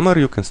tactical bomber.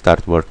 You can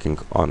start working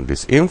on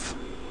this inf.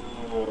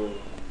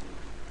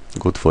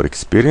 Good for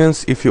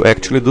experience if you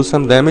actually do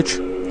some damage.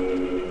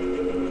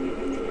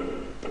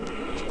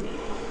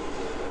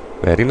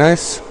 Very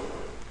nice.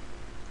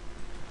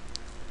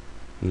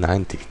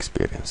 90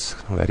 experience,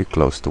 very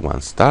close to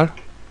 1 star.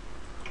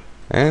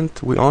 And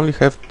we only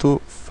have 2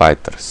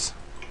 fighters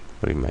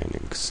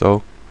remaining,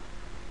 so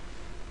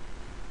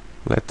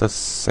let us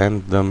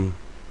send them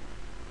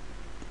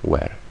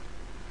where?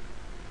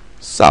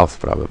 South,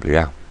 probably,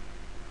 yeah.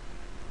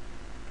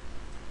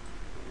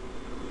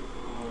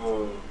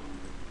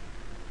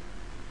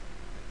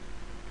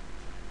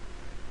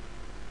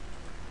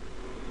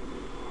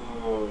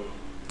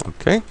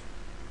 Okay,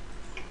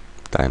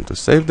 time to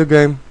save the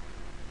game.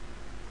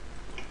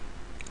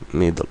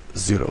 Middle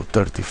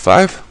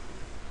 035.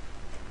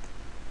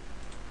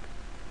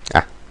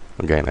 Ah,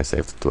 again I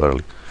saved too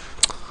early.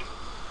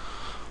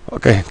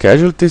 Okay,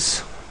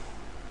 casualties.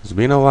 It's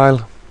been a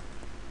while.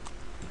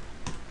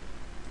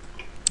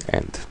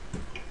 And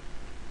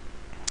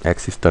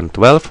Axis turn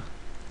 12.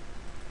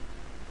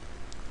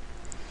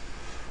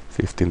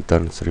 15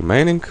 turns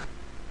remaining.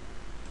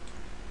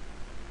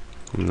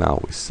 Now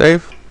we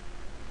save.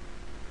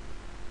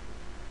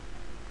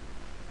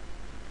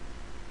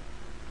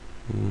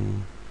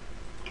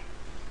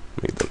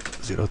 Middle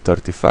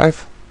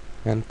 035,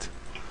 and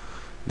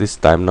this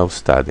time no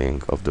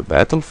studying of the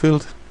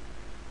battlefield.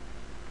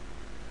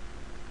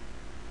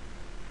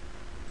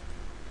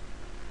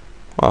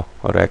 Well,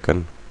 I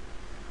reckon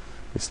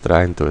is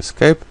trying to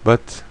escape,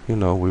 but you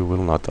know we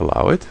will not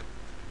allow it.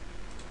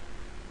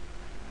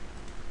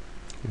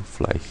 You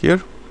fly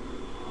here.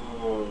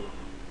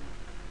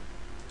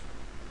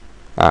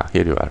 Ah,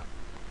 here you are.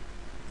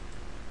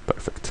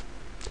 Perfect.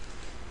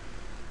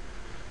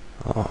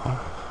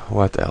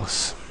 What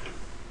else?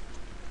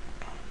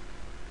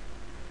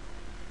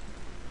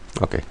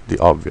 Okay, the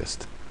obvious.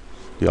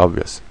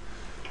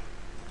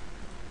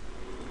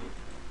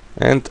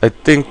 And I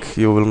think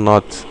you will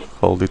not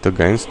hold it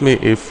against me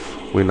if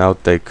we now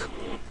take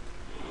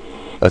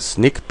a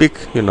sneak peek,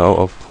 you know,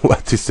 of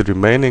what is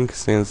remaining,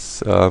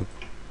 since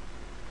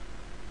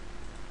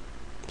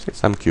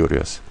since I'm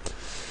curious.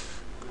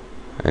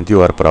 And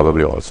you are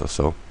probably also,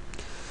 so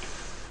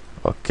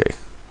okay,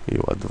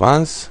 you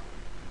advance.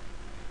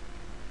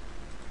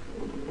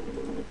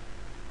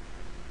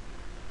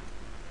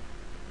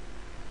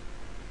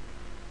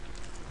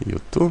 You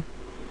too.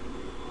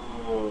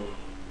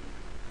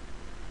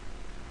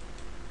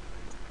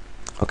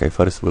 Okay,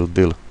 first we'll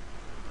deal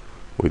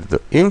with the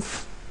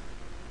inf.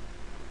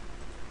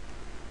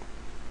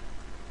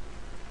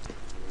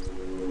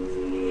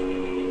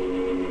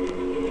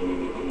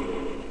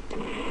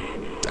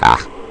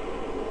 Ah!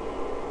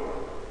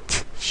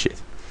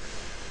 Shit.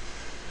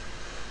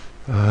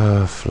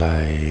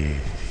 Fly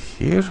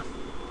here.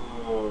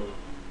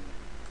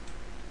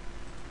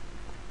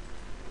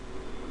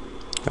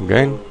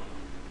 Again.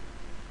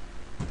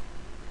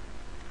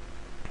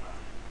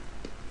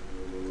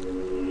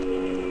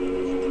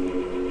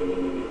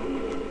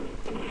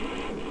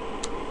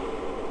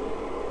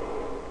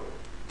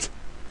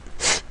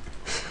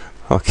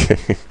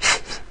 Okay.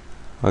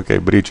 Okay,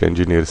 bridge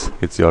engineers,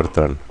 it's your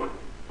turn.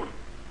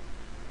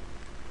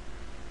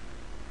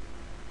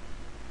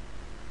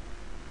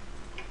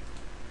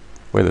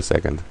 Wait a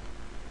second.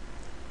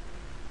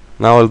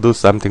 Now I'll do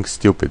something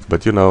stupid,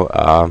 but you know,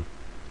 I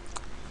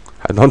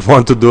don't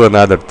want to do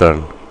another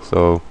turn,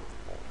 so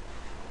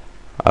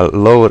I'll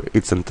lower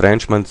its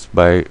entrenchments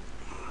by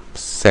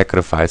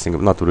sacrificing,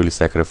 not really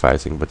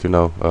sacrificing, but you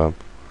know,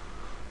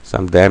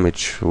 some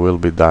damage will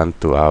be done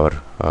to our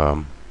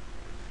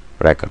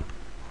recon.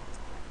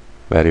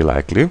 Very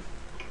likely.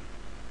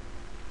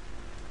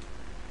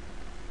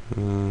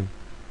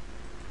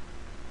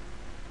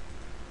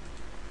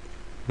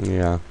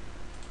 Yeah.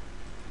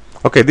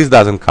 Okay, this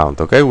doesn't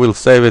count, okay? We'll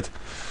save it,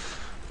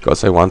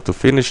 because I want to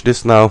finish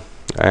this now.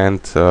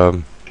 And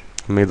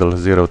middle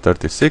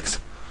 036.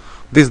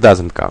 This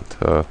doesn't count.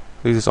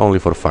 This is only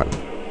for fun.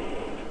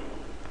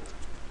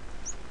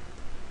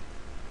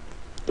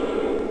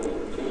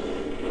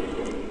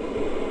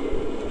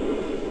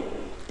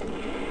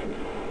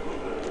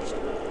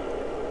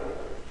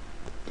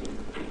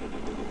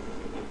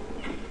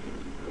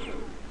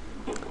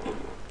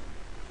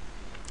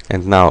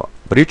 And now,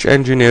 bridge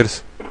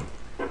engineers.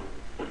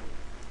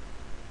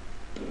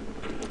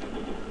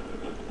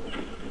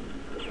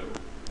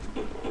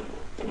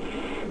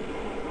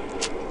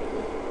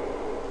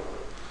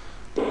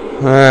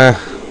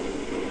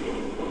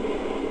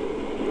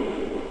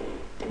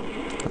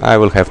 I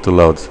will have to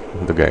load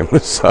the game.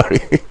 Sorry.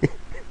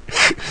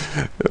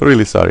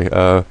 Really sorry.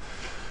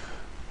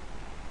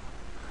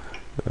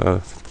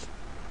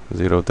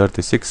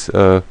 036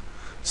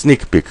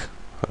 sneak peek.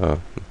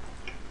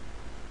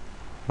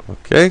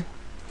 Okay.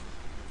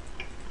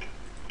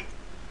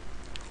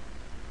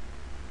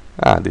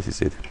 Ah, this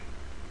is it.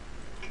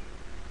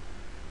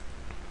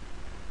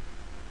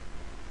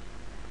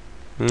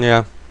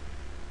 Yeah.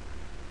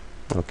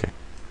 Okay.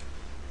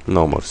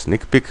 No more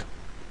sneak peek.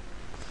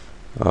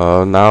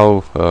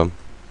 Now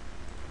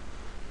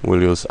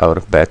we'll use our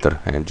better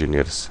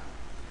engineers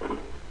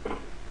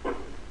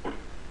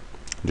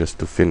just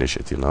to finish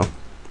it, you know.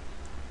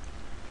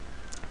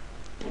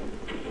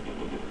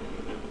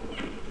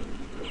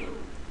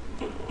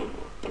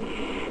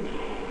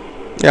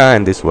 Yeah,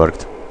 and this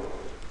worked.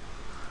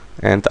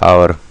 And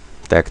our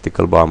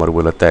tactical bomber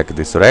will attack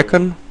this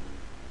recon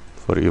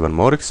for even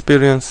more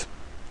experience.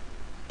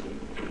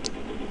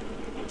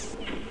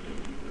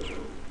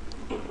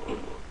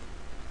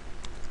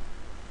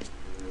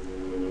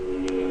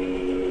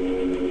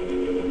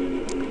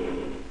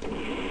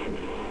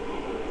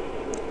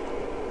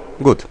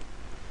 Good.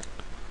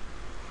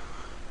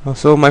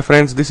 So my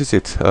friends, this is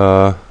it.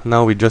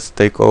 Now we just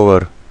take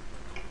over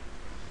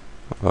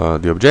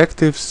the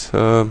objectives,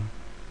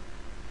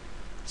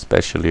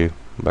 especially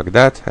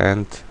Baghdad,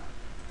 and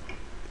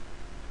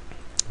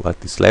what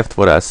is left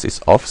for us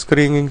is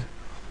off-screening.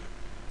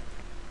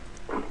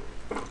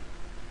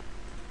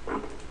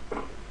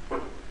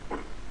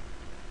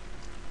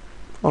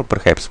 Or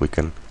perhaps we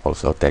can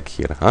also attack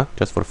here, huh?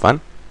 Just for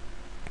fun.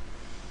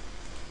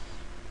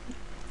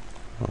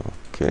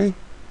 Okay.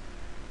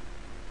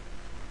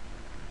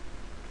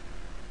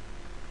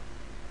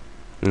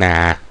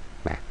 Nah.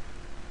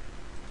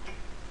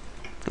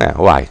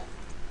 Why?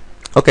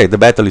 Okay, the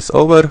battle is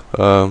over.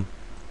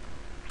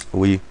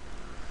 We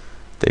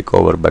take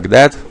over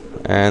Baghdad,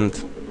 and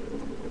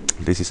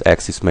this is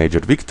Axis major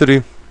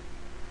victory.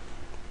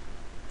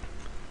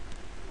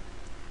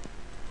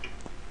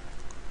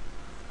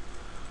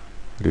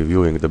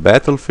 Reviewing the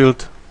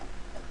battlefield.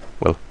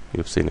 Well,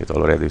 you've seen it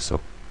already, so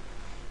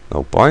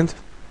no point.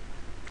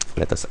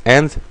 Let us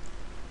end.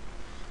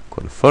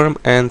 Confirm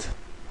end.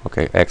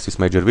 Okay, Axis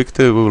major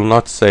victory. We will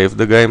not save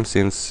the game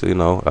since, you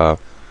know,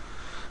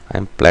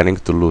 I'm planning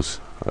to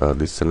lose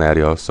this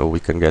scenario, so we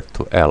can get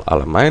to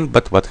El-Alamein.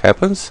 But what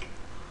happens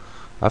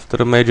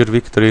after a major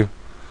victory?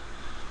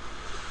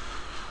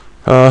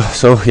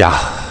 So yeah,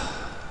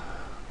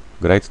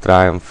 great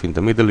triumph in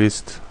the Middle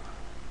East,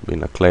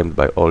 been acclaimed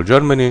by all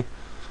Germany.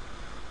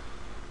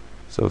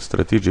 So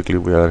strategically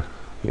we are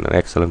in an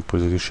excellent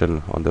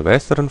position on the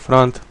Western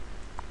Front.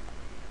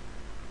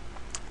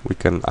 we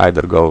can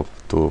either go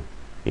to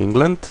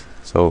England,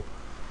 so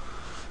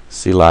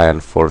Sea Lion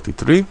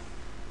 43.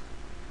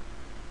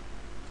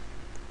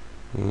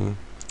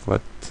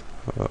 What?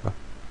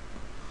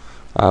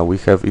 We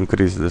have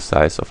increased the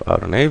size of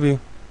our navy,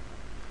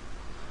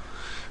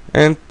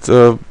 and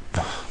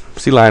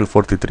Sea Lion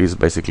 43 is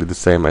basically the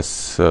same as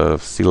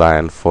Sea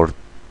Lion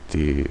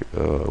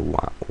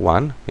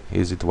 41.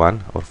 Is it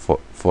 1 or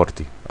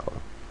 40?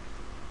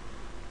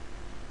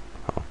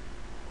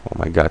 Oh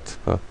my god,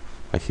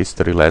 my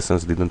history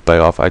lessons didn't pay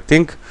off. I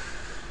think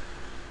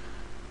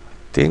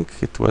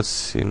it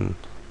was in...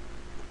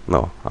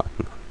 No.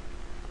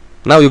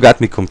 Now you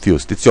got me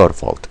confused. It's your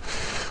fault.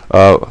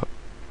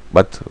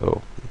 But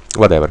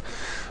whatever.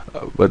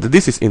 But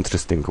this is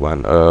interesting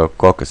one.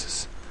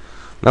 Caucasus.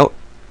 Now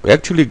we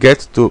actually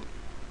get to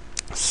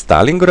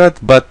Stalingrad,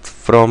 but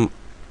from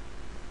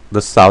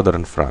the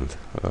southern front.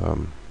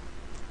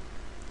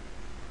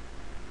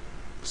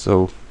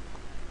 So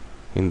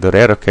in the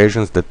rare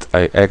occasions that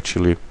I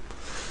actually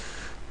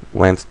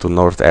went to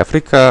North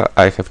Africa,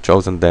 I have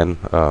chosen then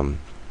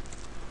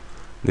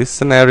this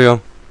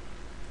scenario.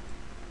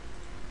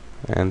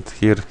 And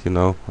here,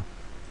 you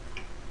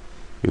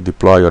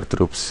deploy your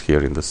troops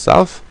here in the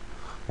south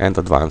and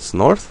advance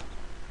north,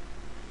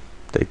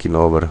 taking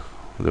over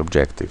the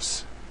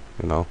objectives,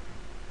 in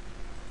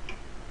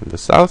the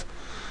south.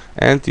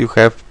 And you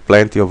have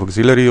plenty of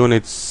auxiliary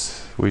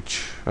units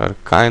which are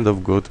kind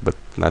of good but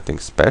nothing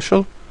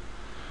special,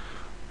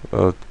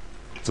 to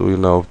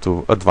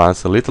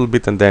advance a little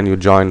bit, and then you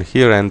join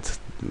here and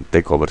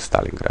take over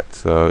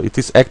Stalingrad. It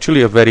is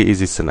actually a very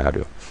easy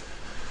scenario.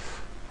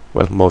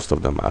 Well, most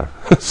of them are.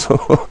 So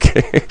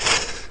okay.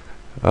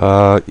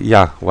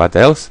 Yeah, what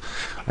else?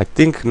 I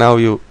think now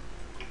you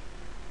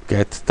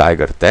get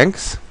Tiger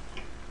tanks.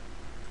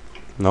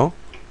 No,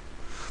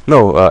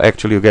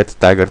 actually you get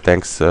Tiger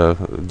tanks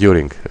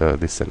during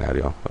this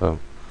scenario,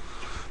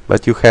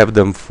 but you have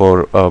them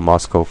for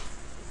Moscow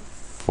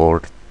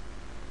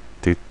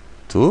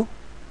 42.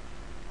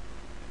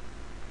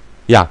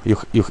 Yeah,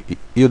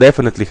 you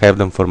definitely have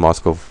them for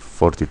Moscow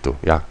 42.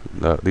 Yeah,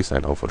 this I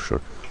know for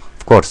sure.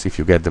 Of course, if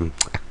you get them.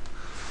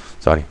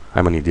 Sorry,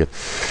 I'm an idiot.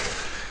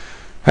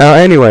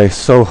 Anyway,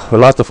 so a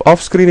lot of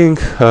off-screening.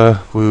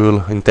 We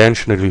will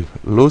intentionally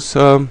lose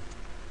the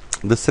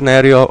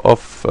scenario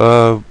of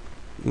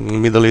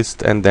Middle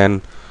East and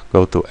then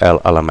go to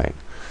El-Alamein.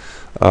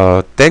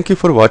 Thank you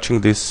for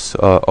watching this.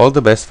 All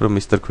the best from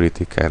Mr.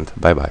 Critic, and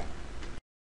bye bye.